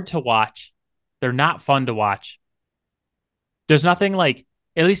 They're hard to watch. They're not fun to watch. There's nothing like,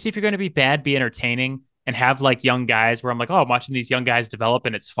 at least if you're going to be bad, be entertaining and have like young guys where I'm like, oh, I'm watching these young guys develop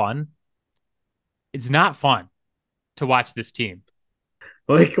and it's fun. It's not fun to watch this team.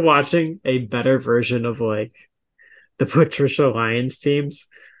 Like watching a better version of like the Patricia Lions teams,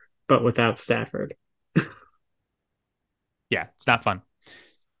 but without Stafford. Yeah, it's not fun.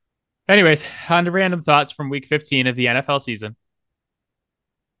 Anyways, on to random thoughts from week 15 of the NFL season.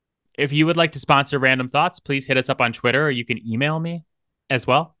 If you would like to sponsor Random Thoughts, please hit us up on Twitter or you can email me as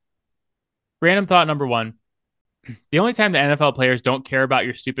well. Random thought number one: the only time the NFL players don't care about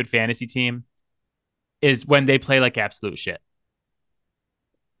your stupid fantasy team is when they play like absolute shit.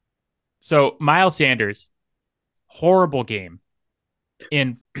 So, Miles Sanders, horrible game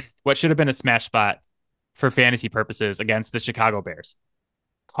in what should have been a smash spot for fantasy purposes against the Chicago Bears.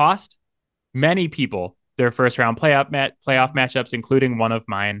 Cost many people their first round playoff matchups, including one of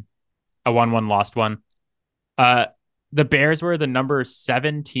mine, a 1-1 lost one. Uh, the Bears were the number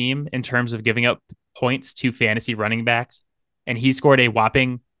 7 team in terms of giving up points to fantasy running backs, and he scored a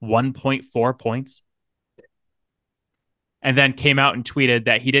whopping 1.4 points. And then came out and tweeted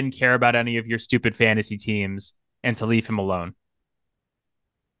that he didn't care about any of your stupid fantasy teams and to leave him alone.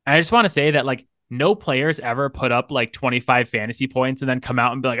 And I just want to say that like no players ever put up like 25 fantasy points and then come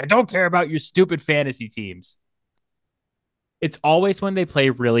out and be like, I don't care about your stupid fantasy teams. It's always when they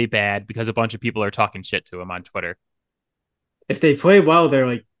play really bad because a bunch of people are talking shit to him on Twitter. If they play well, they're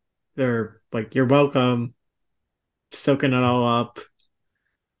like, you're welcome, soaking it all up.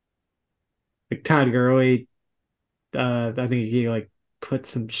 Like Todd Gurley, I think he like put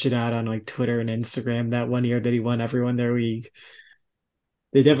some shit out on like Twitter and Instagram that one year that he won everyone their league.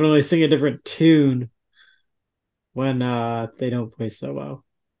 They definitely sing a different tune when they don't play so well.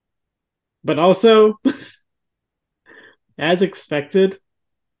 But also, as expected,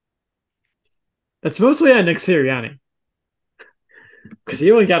 it's mostly on Nick Sirianni because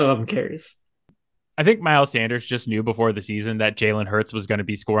he only got 11 carries. I think Miles Sanders just knew before the season that Jalen Hurts was going to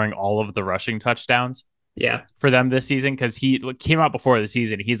be scoring all of the rushing touchdowns Yeah. for them this season because he came out before the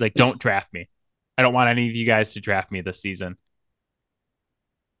season. He's like, don't draft me. I don't want any of you guys to draft me this season.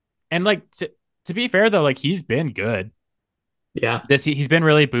 And like to be fair though, like he's been good. Yeah. He's been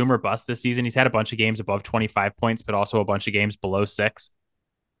really boom or bust this season. He's had a bunch of games above 25 points, but also a bunch of games below 6.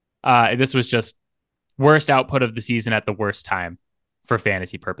 This was just worst output of the season at the worst time for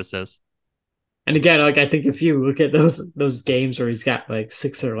fantasy purposes. And again, like I think if you look at those games where he's got like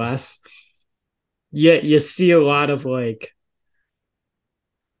 6 or less, yeah, you see a lot of like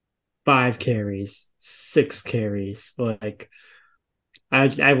 5 carries, 6 carries. Like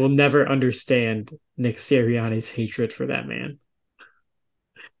I will never understand Nick Sirianni's hatred for that man.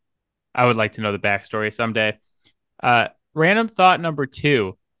 I would like to know the backstory someday. Random thought number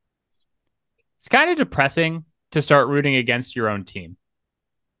 2. It's kind of depressing to start rooting against your own team.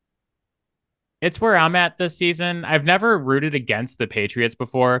 It's where I'm at this season. I've never rooted against the Patriots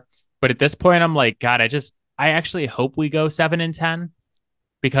before, but at this point, I'm like, God, I actually hope we go 7-10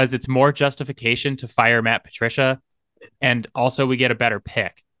 because it's more justification to fire Matt Patricia, and also we get a better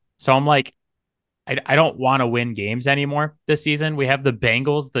pick. So I'm like, I don't want to win games anymore this season. We have the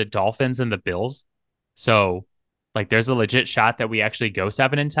Bengals, the Dolphins, and the Bills. So like, there's a legit shot that we actually go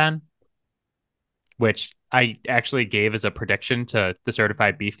 7-10. which I actually gave as a prediction to the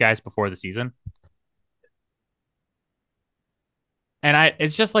certified beef guys before the season. And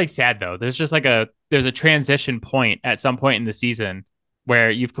it's just like sad though. There's a transition point at some point in the season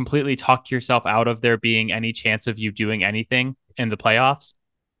where you've completely talked yourself out of there being any chance of you doing anything in the playoffs.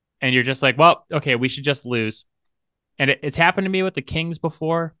 And you're just like, well, okay, we should just lose. And it's happened to me with the Kings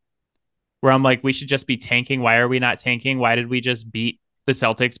before, where I'm like, we should just be tanking. Why are we not tanking? Why did we just beat the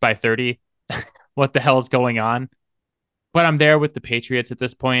Celtics by 30? What the hell is going on? But I'm there with the Patriots at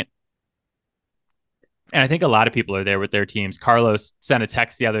this point. And I think a lot of people are there with their teams. Carlos sent a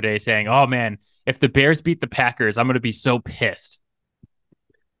text the other day saying, oh man, if the Bears beat the Packers, I'm going to be so pissed.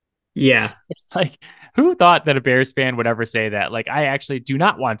 Yeah. It's like, who thought that a Bears fan would ever say that? Like, I actually do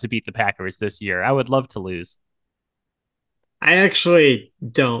not want to beat the Packers this year. I would love to lose. I actually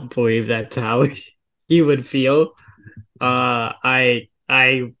don't believe that's how he would feel. I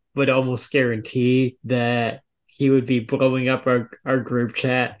would almost guarantee that he would be blowing up our group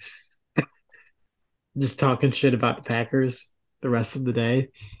chat, just talking shit about the Packers the rest of the day.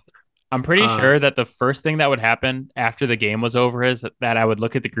 I'm pretty sure that the first thing that would happen after the game was over is that I would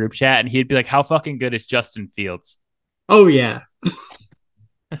look at the group chat and he'd be like, how fucking good is Justin Fields? Oh, yeah.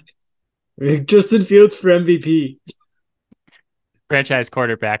 Justin Fields for MVP. Franchise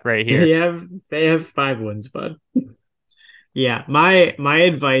quarterback right here. They have 5 wins, bud. Yeah, my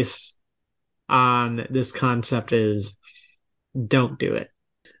advice on this concept is don't do it.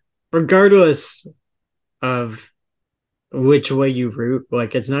 Regardless of which way you root,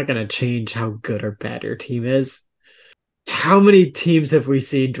 like it's not going to change how good or bad your team is. How many teams have we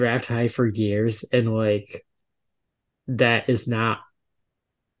seen draft high for years and like that is not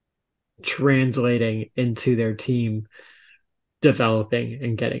translating into their team developing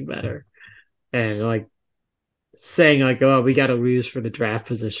and getting better? And like saying like, oh, we got to lose for the draft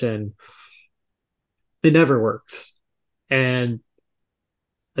position, it never works. And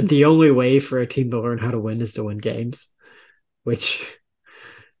the only way for a team to learn how to win is to win games, which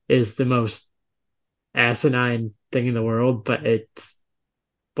is the most asinine thing in the world, but it's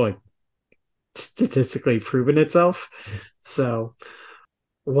like statistically proven itself. So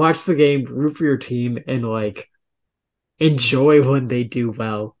watch the game, root for your team, and like enjoy when they do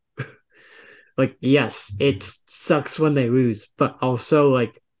well. Like, yes, it sucks when they lose, but also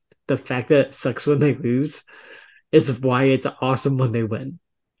like the fact that it sucks when they lose is why it's awesome when they win.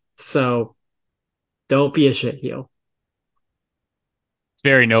 So don't be a shitheel. It's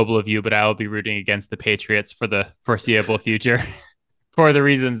very noble of you, but I will be rooting against the Patriots for the foreseeable future for the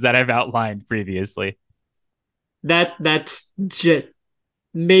reasons that I've outlined previously. That's just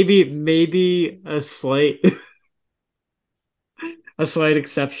maybe a slight a slight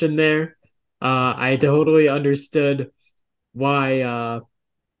exception there. I totally understood why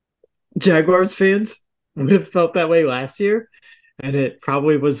Jaguars fans would have felt that way last year, and it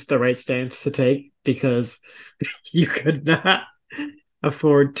probably was the right stance to take because you could not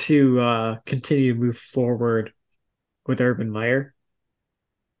afford to continue to move forward with Urban Meyer.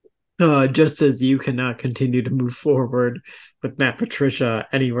 Just as you cannot continue to move forward with Matt Patricia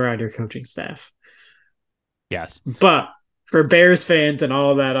anywhere on your coaching staff. Yes. But for Bears fans and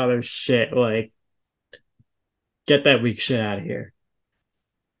all that other shit, like, get that weak shit out of here.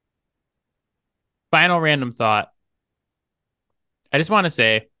 Final random thought. I just want to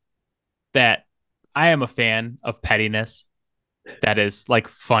say that I am a fan of pettiness. That is like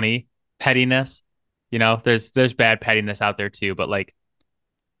funny pettiness. You know, there's bad pettiness out there too, but like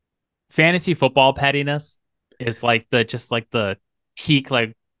fantasy football pettiness is like the peak,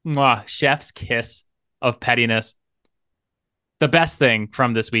 like mwah, chef's kiss of pettiness. The best thing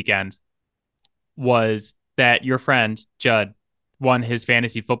from this weekend was that your friend Judd won his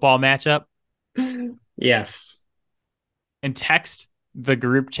fantasy football matchup. Yes. And text the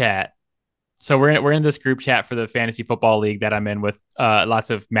group chat. So we're in this group chat for the fantasy football league that I'm in with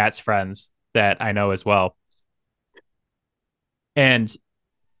lots of Matt's friends that I know as well. And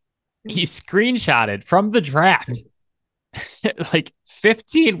he screenshotted from the draft like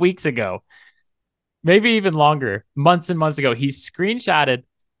 15 weeks ago, maybe even longer, months and months ago. He screenshotted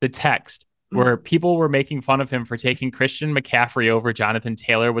the text where people were making fun of him for taking Christian McCaffrey over Jonathan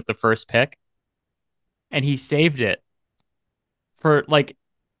Taylor with the first pick. And he saved it for like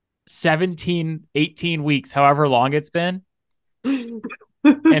 17, 18 weeks, however long it's been.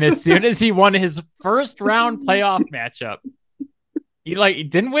 And as soon as he won his first round playoff matchup, he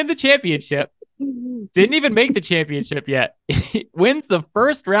didn't win the championship, didn't even make the championship yet. He wins the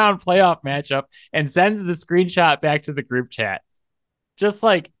first round playoff matchup and sends the screenshot back to the group chat. Just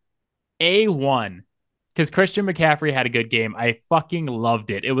like A1. Because Christian McCaffrey had a good game. I fucking loved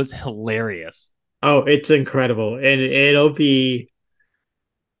it. It was hilarious. Oh, it's incredible. And it'll be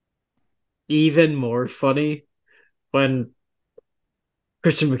even more funny when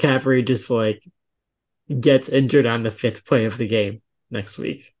Christian McCaffrey just like gets injured on the fifth play of the game next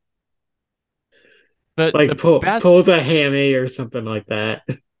week. Like The best pulls a hammy or something like that.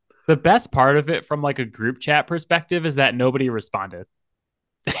 the best part of it from like a group chat perspective is that nobody responded.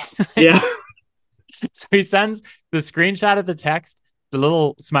 Yeah. So he sends the screenshot of the text, the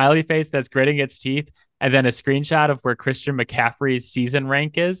little smiley face that's gritting its teeth, and then a screenshot of where Christian McCaffrey's season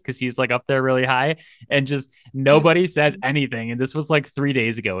rank is because he's like up there really high, and just nobody says anything. And this was like 3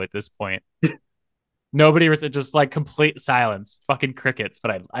 days ago at this point. Nobody was just like complete silence, fucking crickets.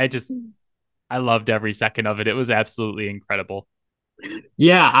 But I loved every second of it. It was absolutely incredible.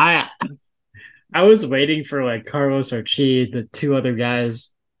 Yeah, I was waiting for like Carlos Archie, the two other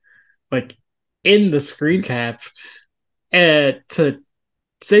guys, like in the screen cap, to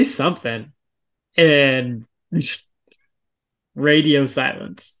say something, and radio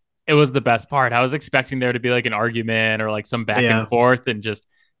silence. It was the best part. I was expecting there to be like an argument or like some back and Yeah, forth, and just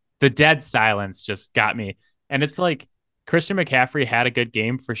the dead silence just got me. And it's like Christian McCaffrey had a good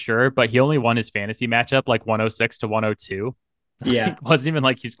game for sure, but he only won his fantasy matchup like 106 to 102. yeah, It wasn't even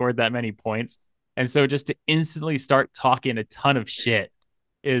like he scored that many points. And so just to instantly start talking a ton of shit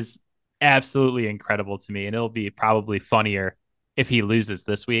is absolutely incredible to me. And it'll be probably funnier if he loses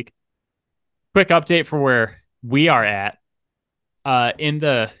this week. Quick update for where we are at. In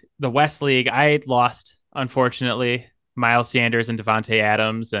the West League, I lost, unfortunately. Miles Sanders and Devontae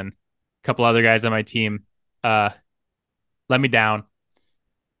Adams and a couple other guys on my team let me down.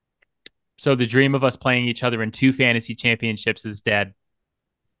 So the dream of us playing each other in 2 fantasy championships is dead.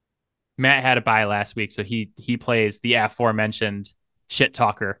 Matt had a bye last week, so he plays the aforementioned shit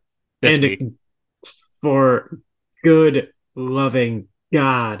talker this and week. for good loving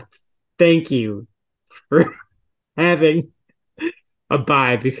God, thank you for having a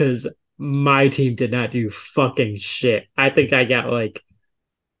bye because my team did not do fucking shit. I think I got like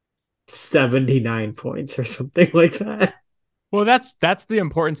 79 points or something like that. Well, that's the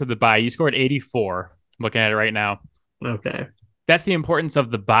importance of the bye. You scored 84. Looking at it right now. Okay. That's the importance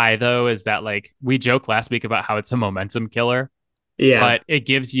of the bye, though, is that like we joked last week about how it's a momentum killer, Yeah, but it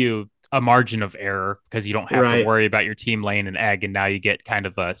gives you a margin of error because you don't have to right. worry about your team laying an egg, and now you get kind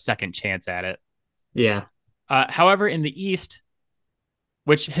of a second chance at it. Yeah. However, in the East,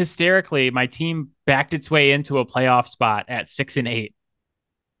 which hysterically my team backed its way into a playoff spot at 6-8,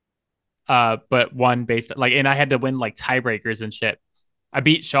 but won based like, and I had to win like tiebreakers and shit. I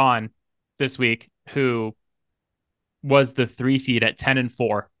beat Sean this week, who was the 3 seed at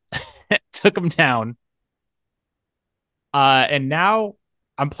 10-4, took him down. And now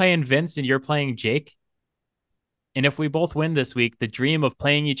I'm playing Vince and you're playing Jake. And if we both win this week, the dream of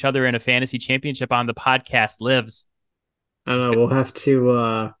playing each other in a fantasy championship on the podcast lives. I don't know. We'll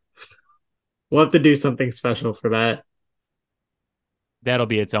have to do something special for that. That'll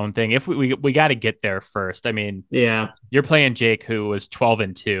be its own thing. If we got to get there first. I mean, Yeah. you're playing Jake, who was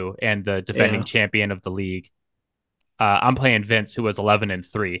 12-2 and the defending Yeah. champion of the league. I'm playing Vince, who was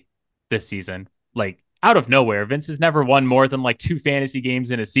 11-3 this season. Like out of nowhere, Vince has never won more than like 2 fantasy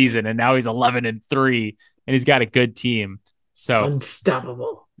games in a season, and now he's 11-3, and he's got a good team. So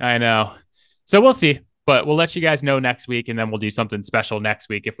Unstoppable. I know. So we'll see, but we'll let you guys know next week, and then we'll do something special next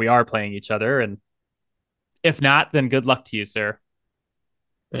week if we are playing each other. And if not, then good luck to you, sir.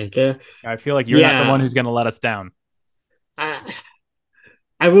 Thank you. I feel like you're not the one Yeah. who's going to let us down. I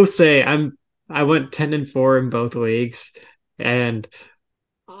I will say I went 10-4 in both leagues, and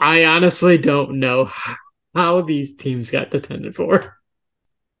I honestly don't know how these teams got to 10-4.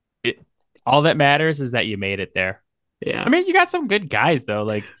 It, all that matters is that you made it there. I Yeah. mean, you got some good guys though.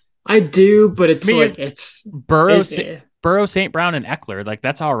 Like, I do, but I it's mean, like it's Burrow, it, Burrow, St. Brown, and Eckler. Like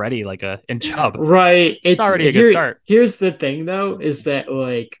that's already like and Chubb. right. It's It's already a good start. here's the thing though, is that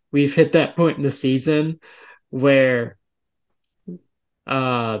like we've hit that point in the season where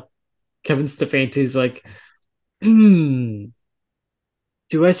uh Kevin Stefanski's like, hmm,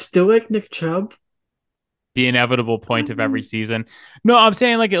 do I still like Nick Chubb? The inevitable point of every season. No, I'm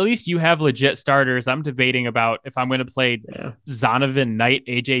saying like at least you have legit starters. I'm debating about if I'm going to play Yeah. Zonovan Knight,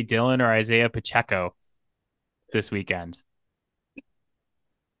 AJ Dillon, or Isaiah Pacheco this weekend.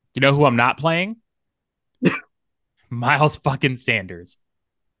 You know who I'm not playing? Miles fucking Sanders.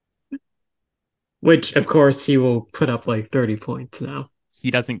 Which of course he will put up like 30 points now. He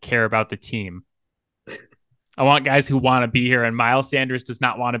doesn't care about the team. I want guys who want to be here, and Miles Sanders does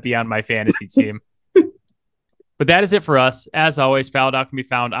not want to be on my fantasy team. But that is it for us. As always, Fouled Out can be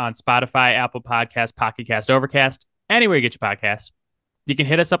found on Spotify, Apple Podcasts, Pocket Cast, Overcast, anywhere you get your podcasts. You can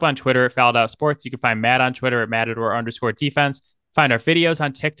hit us up on Twitter at Fouled Out Sports. You can find Matt on Twitter at Matador_defense. Find our videos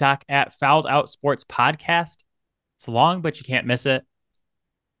on TikTok at Fouled Out Sports Podcast. It's long, but you can't miss it.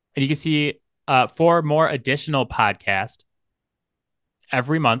 And you can see 4 more additional podcasts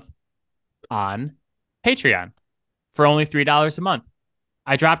every month on Patreon for only $3 a month.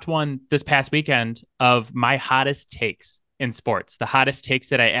 I dropped one this past weekend of my hottest takes in sports, the hottest takes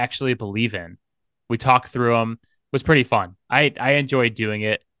that I actually believe in. We talked through them. It was pretty fun. I enjoyed doing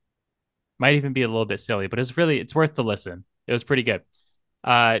it. Might even be a little bit silly, but it's worth the listen. It was pretty good.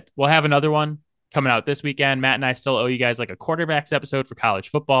 We'll have another one coming out this weekend. Matt and I still owe you guys like a quarterbacks episode for college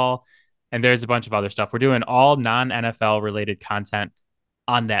football. And there's a bunch of other stuff. We're doing all non-NFL related content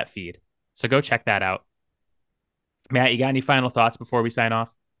on that feed. So go check that out. Matt, you got any final thoughts before we sign off?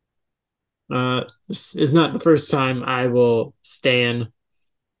 This is not the first time I will stan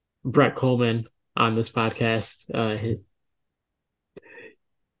Brett Coleman on this podcast. His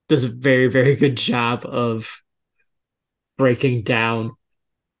does a very, very good job of breaking down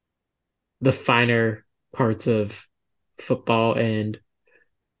the finer parts of football and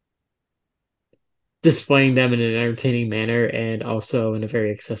displaying them in an entertaining manner and also in a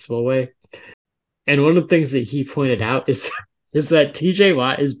very accessible way. And one of the things that he pointed out is that TJ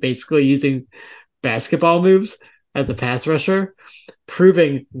Watt is basically using basketball moves as a pass rusher,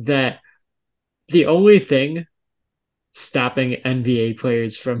 proving that the only thing stopping NBA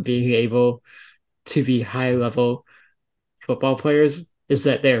players from being able to be high-level football players is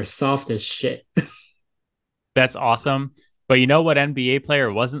that they are soft as shit. That's awesome. But you know what NBA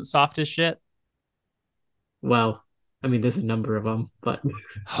player wasn't soft as shit? Well, I mean, there's a number of them, but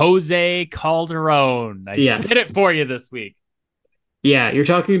Jose Calderon. I did it for you this week. Yeah, you're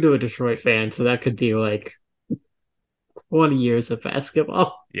talking to a Detroit fan, so that could be like 20 years of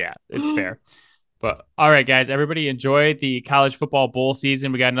basketball. Yeah, it's fair. But all right, guys, everybody enjoy the college football bowl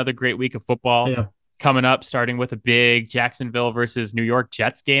season. We got another great week of football coming up, starting with a big Jacksonville versus New York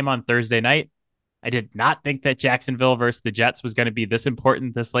Jets game on Thursday night. I did not think that Jacksonville versus the Jets was going to be this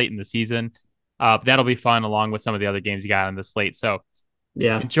important this late in the season. But that'll be fun along with some of the other games you got on the slate. So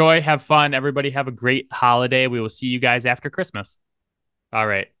enjoy, have fun. Everybody have a great holiday. We will see you guys after Christmas. All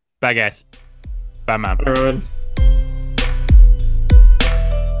right. Bye, guys. Bye, Mom. Everyone.